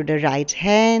 Press through the right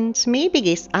hand, maybe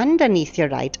gaze underneath your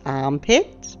right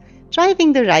armpit,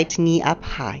 driving the right knee up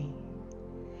high.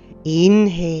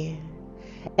 Inhale.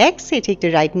 Exhale, take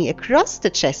the right knee across the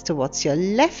chest towards your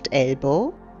left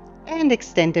elbow and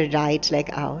extend the right leg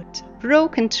out.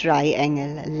 Broken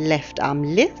triangle, left arm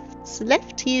lifts,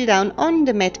 left heel down on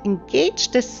the mat, engage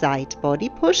the side body,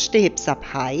 push the hips up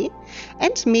high,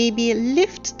 and maybe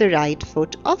lift the right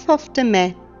foot off of the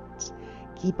mat.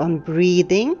 Keep on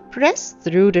breathing, press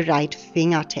through the right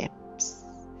fingertips.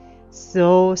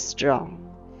 So strong.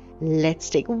 Let's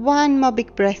take one more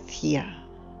big breath here.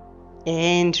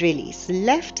 And release.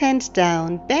 Left hand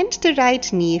down, bend the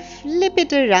right knee, flip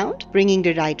it around, bringing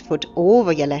the right foot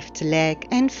over your left leg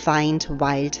and find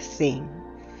wild thing.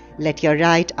 Let your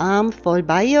right arm fall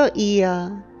by your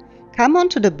ear. Come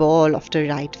onto the ball of the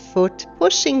right foot,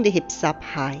 pushing the hips up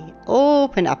high.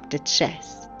 Open up the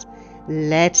chest.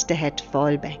 Let the head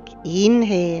fall back.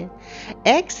 Inhale.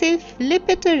 Exhale, flip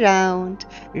it around.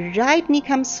 Right knee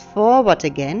comes forward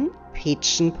again.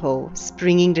 Pigeon pose,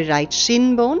 bringing the right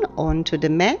shin bone onto the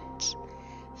mat.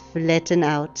 Flatten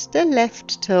out the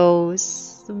left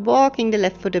toes, walking the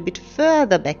left foot a bit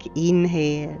further back.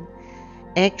 Inhale.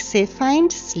 Exhale,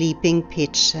 find sleeping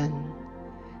pigeon.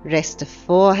 Rest the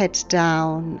forehead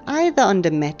down, either on the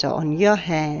mat or on your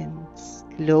hands.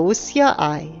 Close your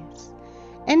eyes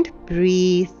and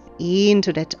breathe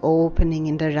into that opening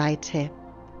in the right hip.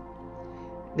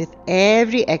 With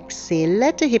every exhale,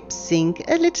 let the hips sink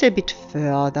a little bit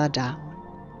further down.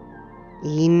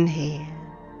 Inhale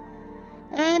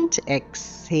and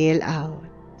exhale out.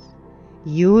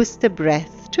 Use the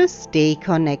breath to stay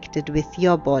connected with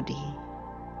your body.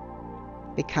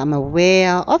 Become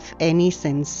aware of any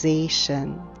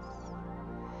sensations.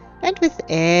 And with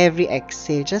every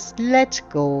exhale, just let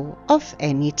go of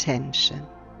any tension.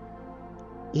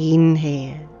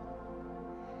 Inhale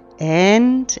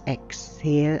and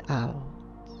exhale out.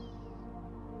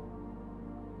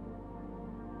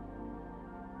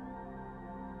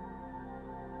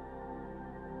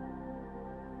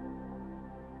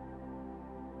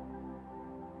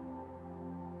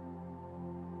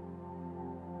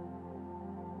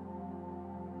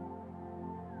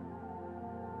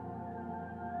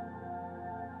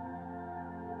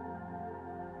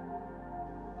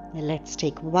 Let's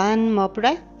take one more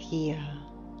breath here.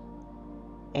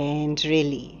 And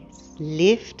release.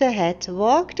 Lift the head,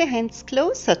 walk the hands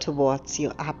closer towards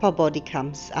you. Upper body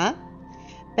comes up.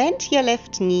 Bend your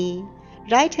left knee.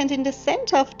 Right hand in the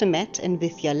center of the mat, and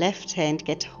with your left hand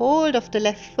get hold of the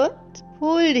left foot.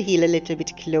 pull the heel a little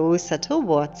bit closer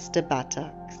towards the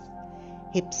buttocks.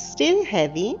 Hips still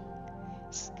heavy.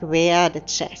 Square the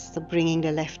chest, so bringing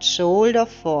the left shoulder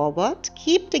forward.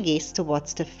 Keep the gaze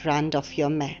towards the front of your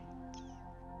mat.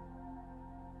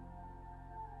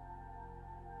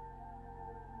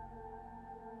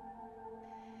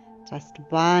 Just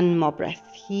one more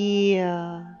breath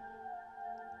here.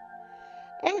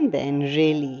 And then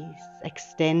release.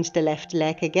 Extend the left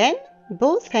leg again.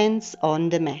 Both hands on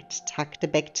the mat. Tuck the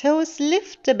back toes,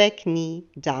 lift the back knee,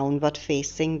 downward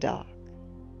facing dog.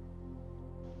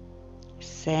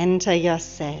 Center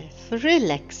yourself,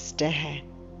 relax the head.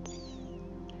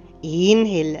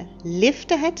 Inhale, lift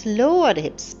the head, lower the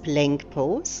hips, plank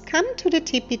pose, come to the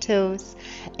tippy toes.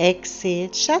 Exhale,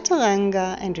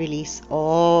 chaturanga, and release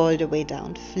all the way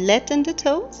down. Flatten the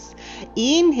toes.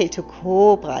 Inhale to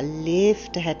cobra,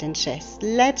 lift the head and chest,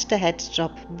 let the head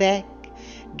drop back.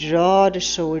 Draw the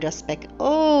shoulders back,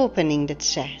 opening the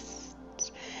chest.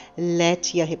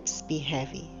 Let your hips be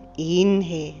heavy.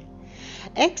 Inhale.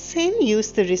 Exhale,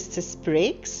 use the wrists as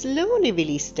brakes. Slowly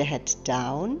release the head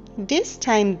down. This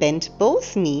time bend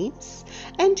both knees.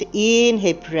 And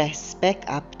inhale, press back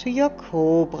up to your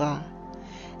cobra.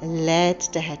 Let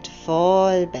the head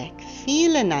fall back.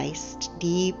 Feel a nice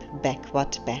deep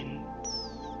backward bend.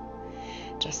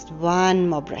 Just one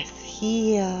more breath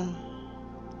here.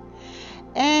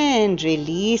 And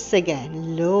release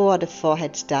again. Lower the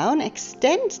forehead down.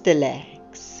 Extend the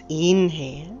legs.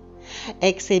 Inhale.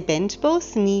 Exhale, bend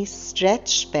both knees,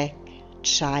 stretch back,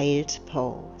 child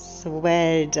pose.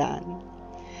 Well done.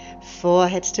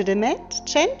 Forehead to the mat,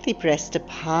 gently press the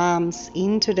palms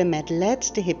into the mat.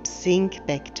 Let the hips sink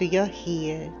back to your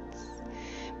heels.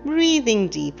 Breathing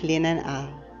deeply in and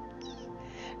out.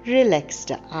 Relax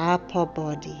the upper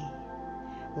body.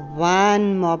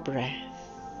 One more breath.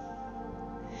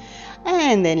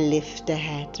 And then lift the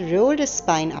head, roll the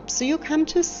spine up so you come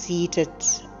to seated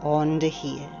on the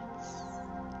heels.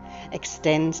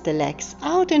 Extend the legs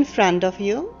out in front of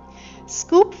you.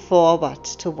 Scoop forward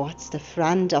towards the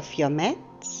front of your mat.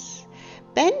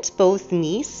 Bend both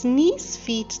knees,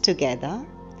 feet together.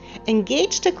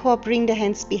 Engage the core, bring the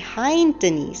hands behind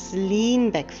the knees.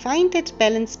 Lean back, find that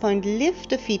balance point, lift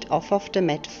the feet off of the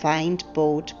mat, find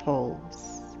boat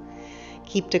pose.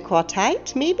 Keep the core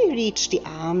tight, maybe reach the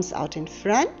arms out in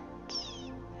front.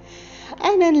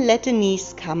 And then let the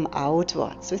knees come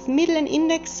outwards. With middle and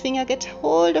index finger, get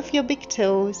hold of your big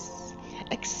toes.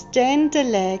 Extend the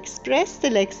legs, press the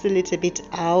legs a little bit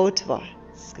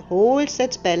outwards. Hold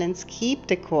that balance, keep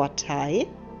the core tight.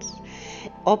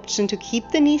 Option to keep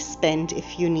the knees bent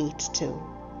if you need to.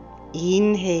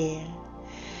 Inhale.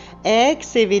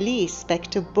 Exhale, release back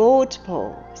to boat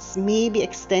pose. Maybe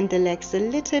extend the legs a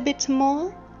little bit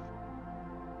more.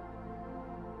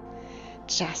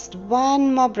 Just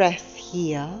one more breath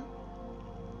here.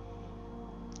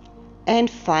 And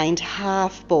find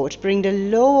half boat. Bring the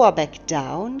lower back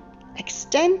down.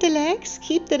 Extend the legs.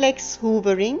 Keep the legs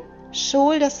hovering.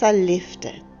 Shoulders are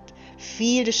lifted.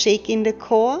 Feel the shake in the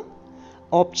core.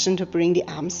 Option to bring the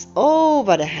arms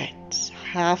over the head.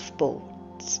 Half boat.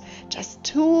 Just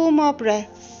two more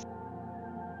breaths.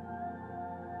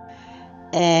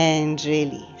 And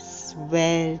release.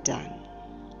 Well done.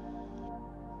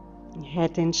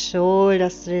 Head and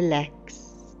shoulders relaxed.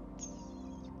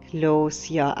 Close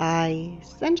your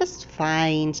eyes and just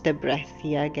find the breath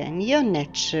here again, your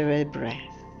natural breath.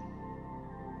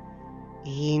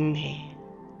 Inhale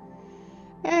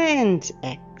and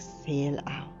exhale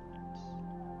out.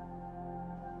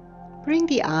 Bring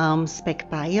the arms back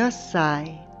by your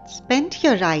side. Bend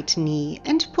your right knee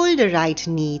and pull the right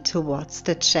knee towards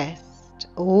the chest,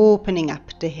 opening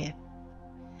up the hip.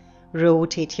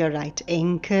 Rotate your right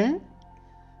ankle,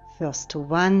 first to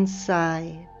one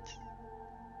side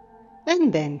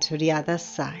and then to the other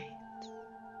side.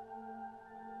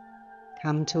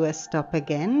 Come to a stop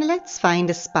again. Let's find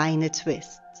a spinal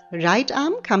twist. Right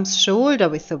arm comes shoulder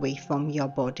width away from your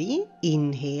body.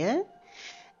 Inhale.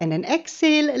 And then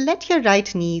exhale, let your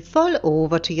right knee fall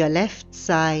over to your left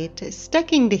side,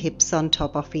 stacking the hips on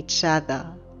top of each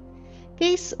other.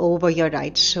 Gaze over your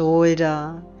right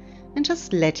shoulder. And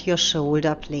just let your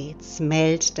shoulder blades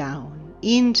melt down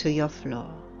into your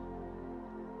floor.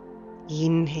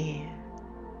 Inhale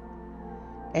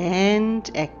and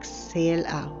exhale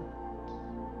out.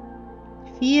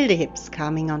 Feel the hips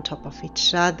coming on top of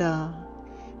each other.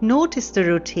 Notice the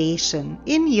rotation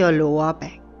in your lower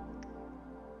back.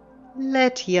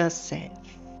 Let yourself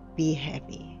be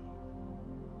heavy.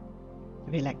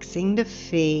 Relaxing the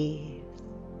face.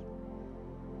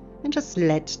 And just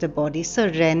let the body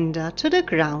surrender to the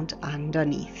ground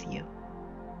underneath you.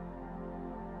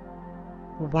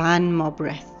 One more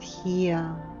breath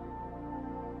here.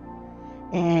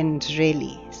 And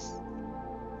release.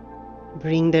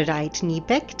 Bring the right knee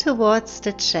back towards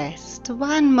the chest.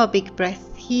 One more big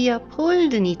breath here. Pull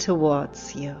the knee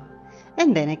towards you.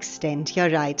 And then extend your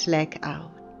right leg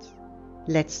out.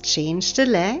 Let's change the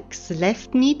legs.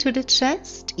 Left knee to the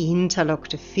chest. Interlock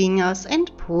the fingers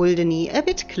and pull the knee a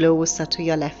bit closer to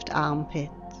your left armpit.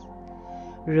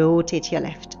 Rotate your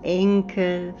left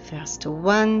ankle, first to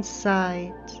one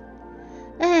side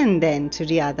and then to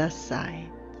the other side.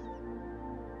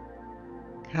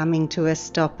 Coming to a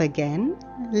stop again,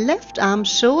 left arm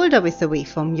shoulder width away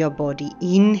from your body.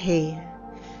 Inhale.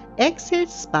 Exhale,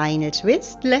 spinal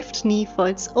twist, left knee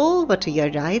folds over to your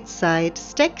right side.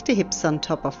 Stack the hips on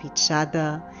top of each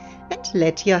other and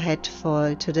let your head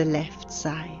fall to the left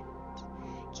side.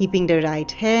 Keeping the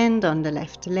right hand on the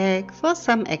left leg for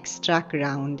some extra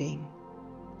grounding.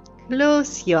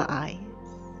 Close your eyes.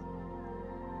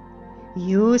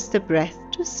 Use the breath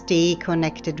to stay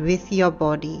connected with your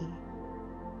body.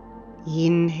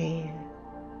 Inhale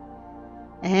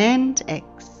and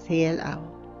exhale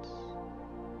out.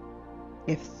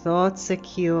 If thoughts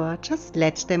occur, just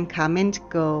let them come and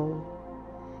go,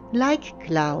 like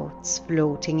clouds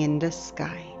floating in the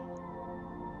sky.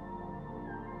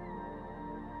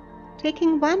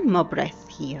 Taking one more breath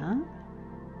here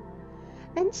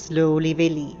and slowly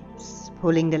release,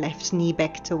 pulling the left knee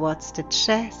back towards the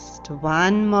chest.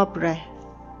 One more breath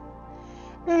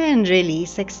and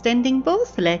release, extending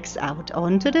both legs out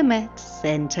onto the mat.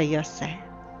 Center yourself.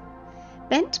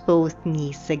 Bend both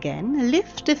knees again,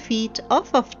 lift the feet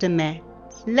off of the mat.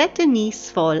 Let the knees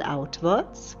fall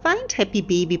outwards. Find happy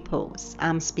baby pose,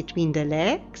 arms between the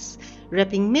legs.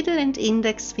 Wrapping middle and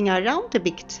index finger around the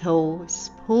big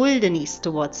toes, pull the knees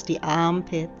towards the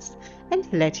armpits and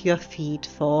let your feet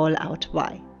fall out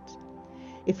wide.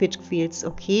 If it feels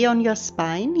okay on your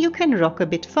spine, you can rock a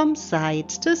bit from side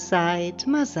to side,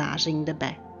 massaging the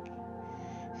back.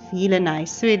 Feel a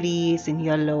nice release in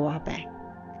your lower back.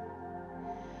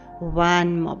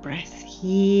 One more breath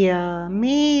here,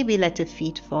 maybe let the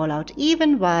feet fall out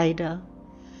even wider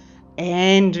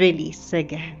and release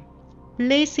again.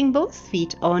 Placing both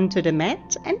feet onto the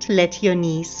mat and let your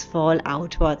knees fall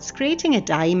outwards, creating a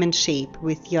diamond shape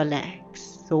with your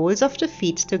legs, soles of the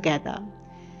feet together.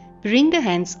 Bring the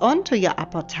hands onto your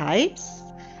upper thighs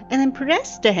and then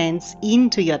press the hands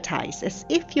into your thighs as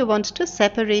if you want to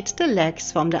separate the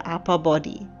legs from the upper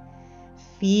body.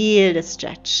 Feel the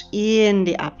stretch in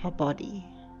the upper body.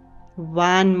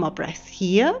 One more breath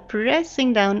here,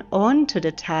 pressing down onto the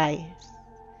thighs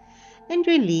and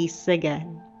release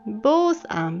again. Both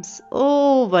arms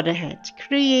over the head,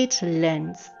 create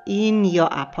length in your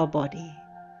upper body.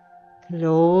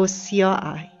 Close your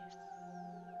eyes.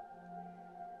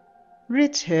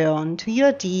 Return to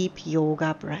your deep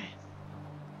yoga breath.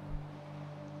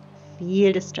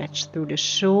 Feel the stretch through the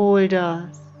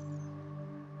shoulders.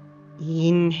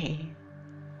 Inhale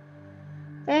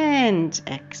and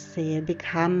exhale,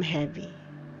 become heavy.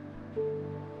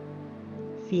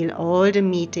 Feel all the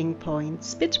meeting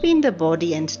points between the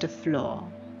body and the floor.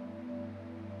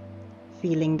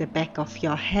 Feeling the back of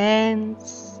your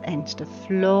hands and the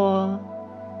floor,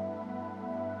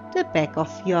 the back of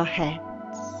your head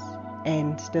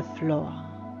and the floor,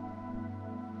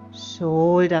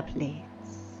 shoulder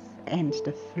blades and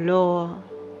the floor,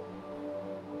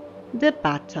 the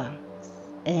buttocks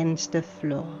and the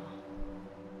floor,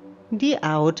 the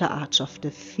outer arch of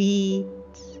the feet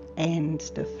and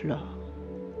the floor.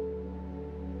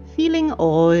 Feeling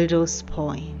all those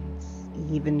points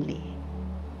evenly.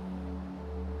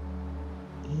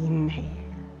 Inhale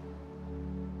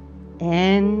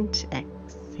and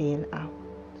exhale out.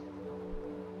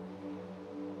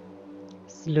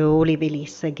 Slowly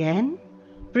release again.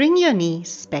 Bring your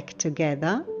knees back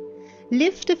together.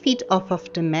 Lift the feet off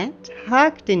of the mat.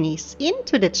 Hug the knees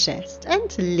into the chest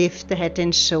and lift the head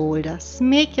and shoulders.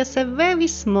 Make yourself very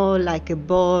small like a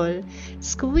ball.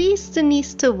 Squeeze the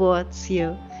knees towards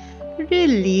you.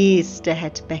 Release the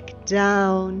head back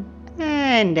down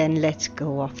and then let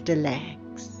go of the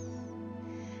legs.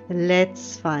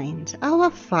 Let's find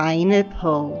our final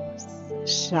pose,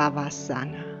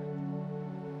 Shavasana.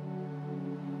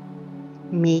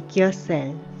 Make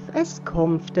yourself as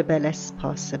comfortable as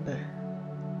possible.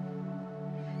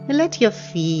 Let your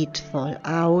feet fall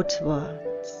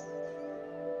outwards.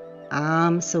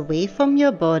 Arms away from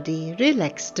your body,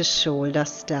 relax the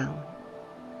shoulders down.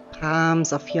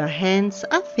 Palms of your hands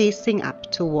are facing up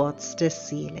towards the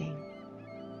ceiling.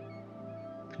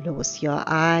 Close your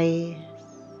eyes.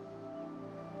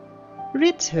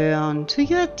 Return to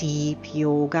your deep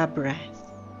yoga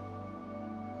breath.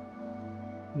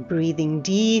 Breathing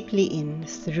deeply in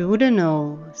through the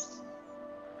nose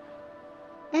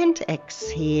and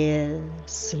exhale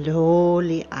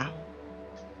slowly out.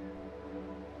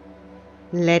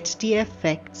 Let the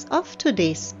effects of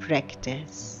today's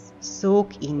practice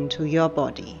soak into your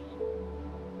body.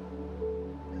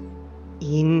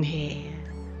 Inhale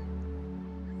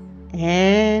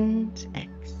and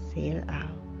exhale out.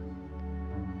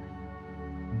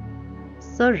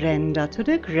 Surrender to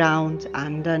the ground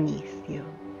underneath you.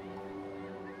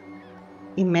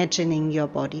 Imagining your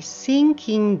body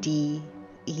sinking deep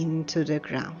into the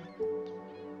ground.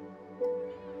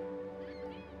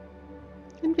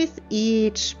 And with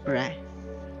each breath,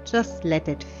 just let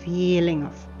that feeling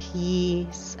of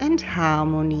peace and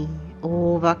harmony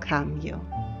overcome you.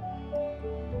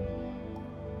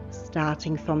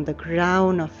 Starting from the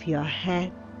crown of your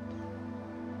head,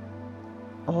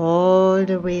 all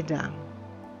the way down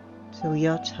to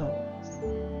your toes.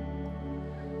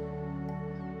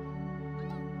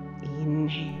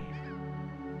 Inhale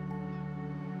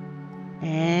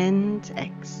and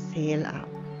exhale out.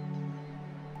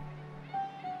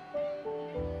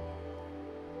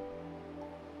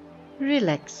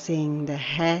 Relaxing the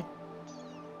head,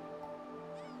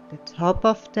 the top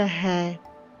of the head,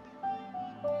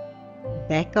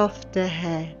 back of the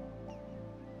head.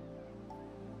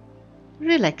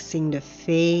 Relaxing the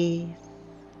face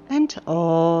and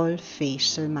all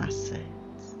facial muscles.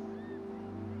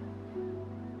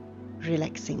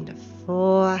 Relaxing the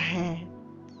forehead,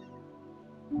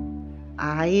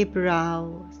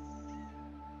 eyebrows,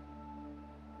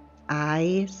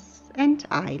 eyes and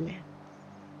eyelids.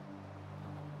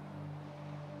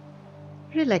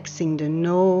 Relaxing the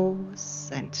nose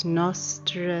and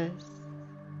nostrils,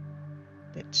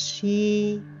 the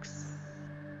cheeks,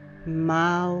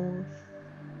 mouth,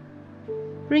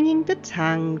 bringing the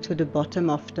tongue to the bottom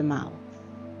of the mouth.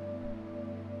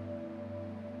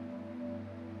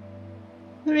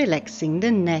 Relaxing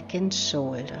the neck and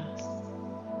shoulders,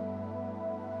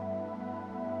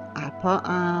 upper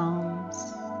arms,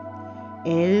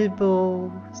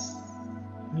 elbows,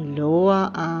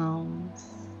 lower arms.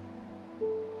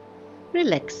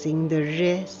 Relaxing the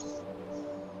wrists,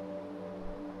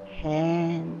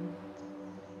 hands,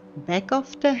 back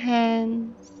of the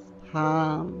hands,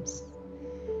 palms,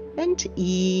 and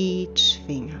each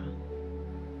finger.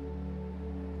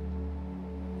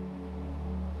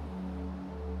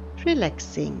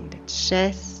 Relaxing the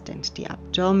chest and the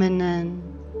abdomen,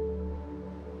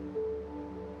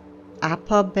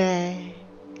 upper back,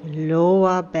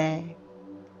 lower back,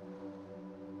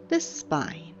 the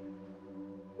spine.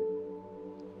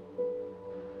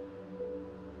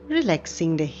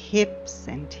 Relaxing the hips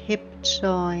and hip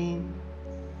joints,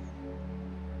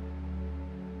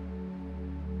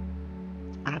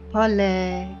 upper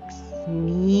legs,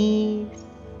 knees,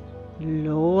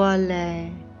 lower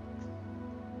legs,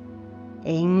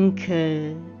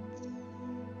 ankles,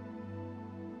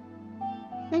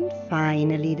 and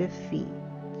finally the feet.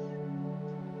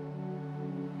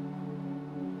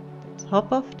 The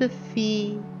top of the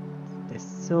feet, the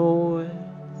soles,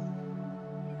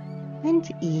 and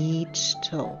each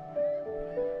toe.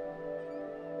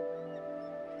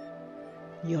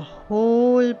 Your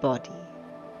whole body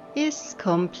is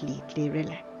completely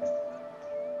relaxed.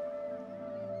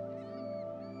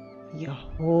 Your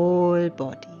whole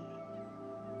body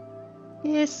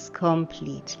is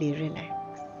completely relaxed.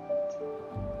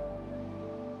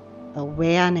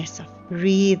 Awareness of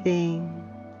breathing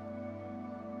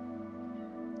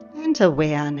and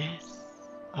awareness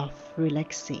of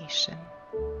relaxation.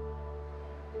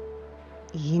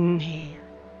 Inhale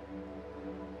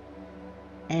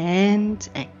and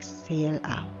exhale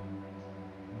out.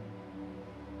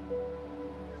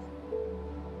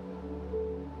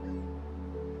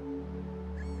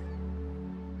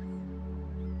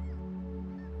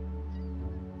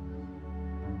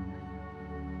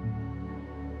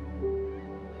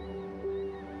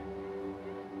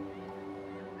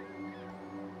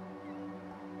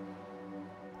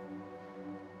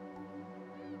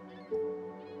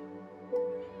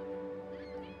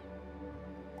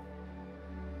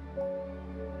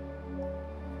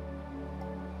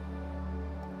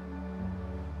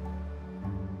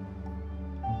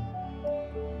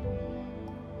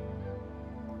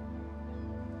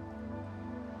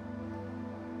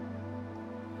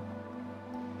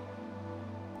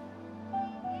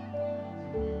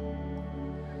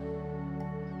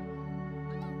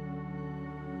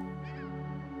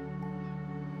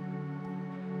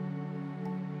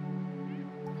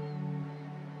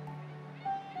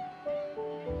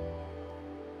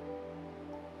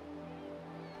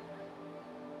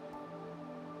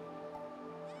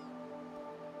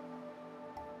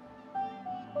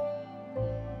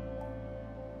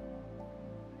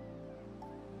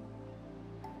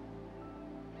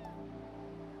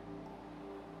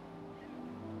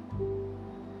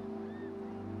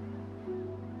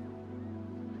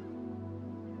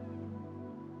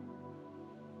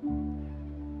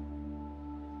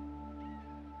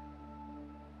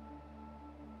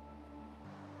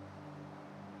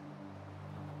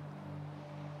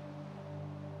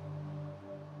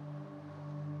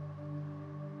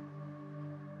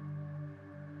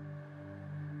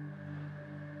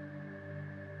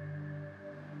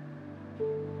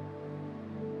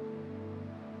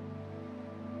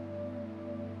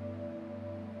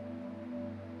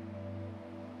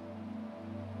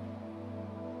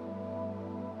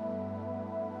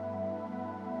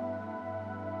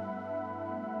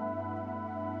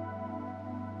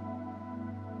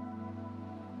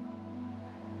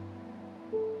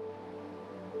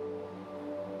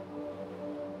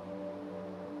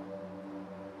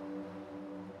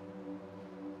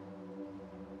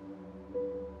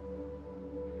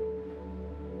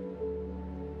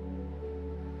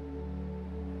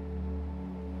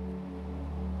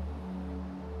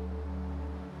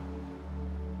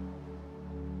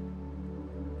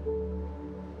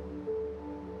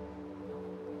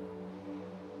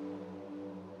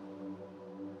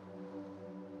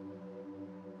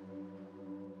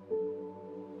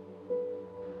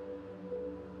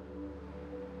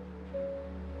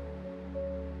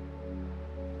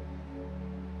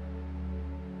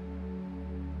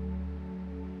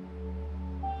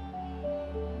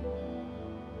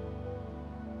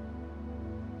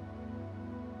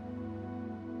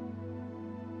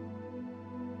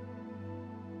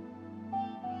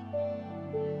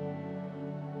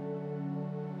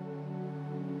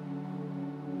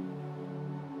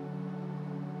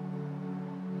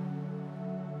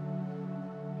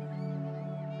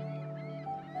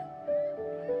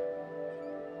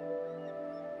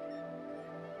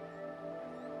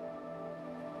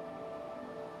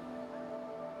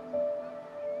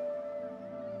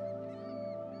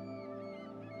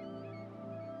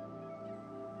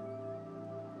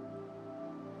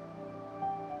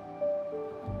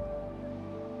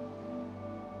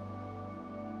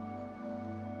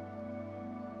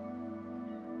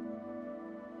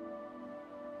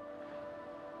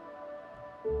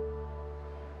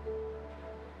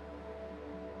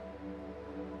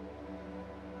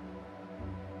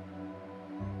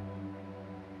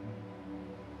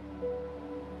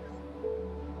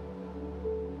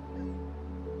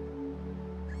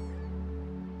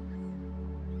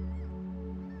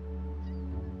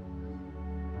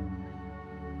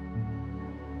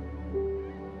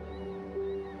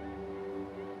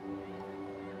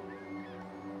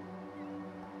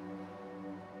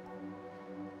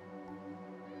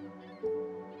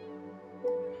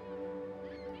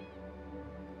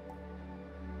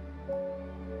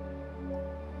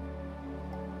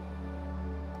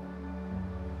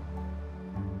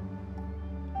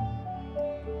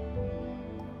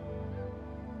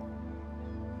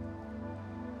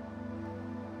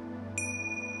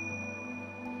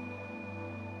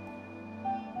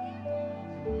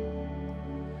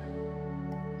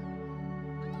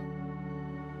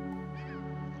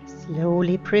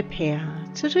 Slowly prepare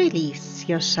to release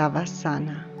your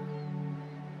Shavasana.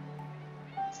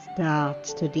 Start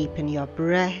to deepen your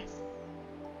breath.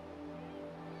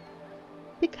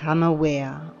 Become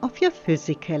aware of your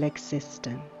physical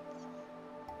existence.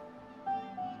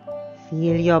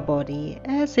 Feel your body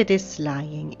as it is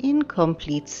lying in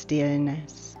complete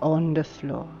stillness on the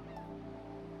floor.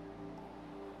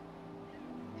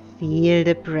 Feel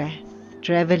the breath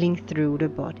traveling through the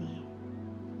body.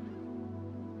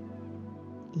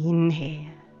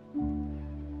 Inhale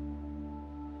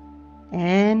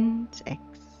and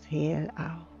exhale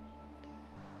out.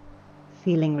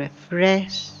 Feeling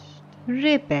refreshed,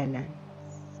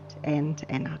 rebalanced, and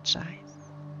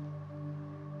energized.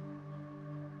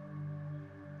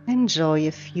 Enjoy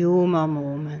a few more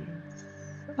moments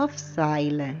of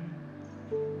silence,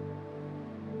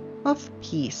 of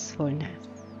peacefulness.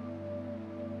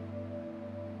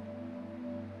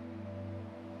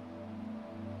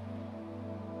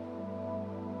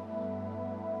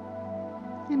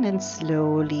 And then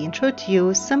slowly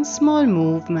introduce some small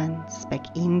movements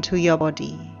back into your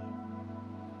body.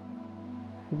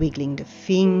 Wiggling the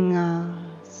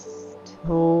fingers,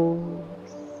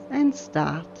 toes, and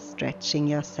start stretching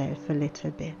yourself a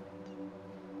little bit.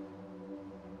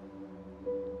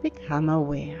 Become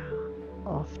aware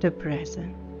of the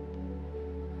present.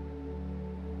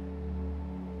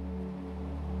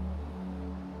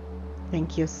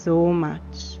 Thank you so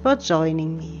much for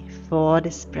joining me for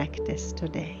this practice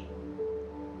today.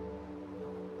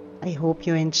 I hope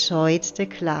you enjoyed the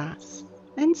class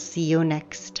and see you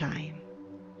next time.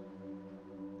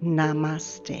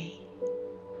 Namaste.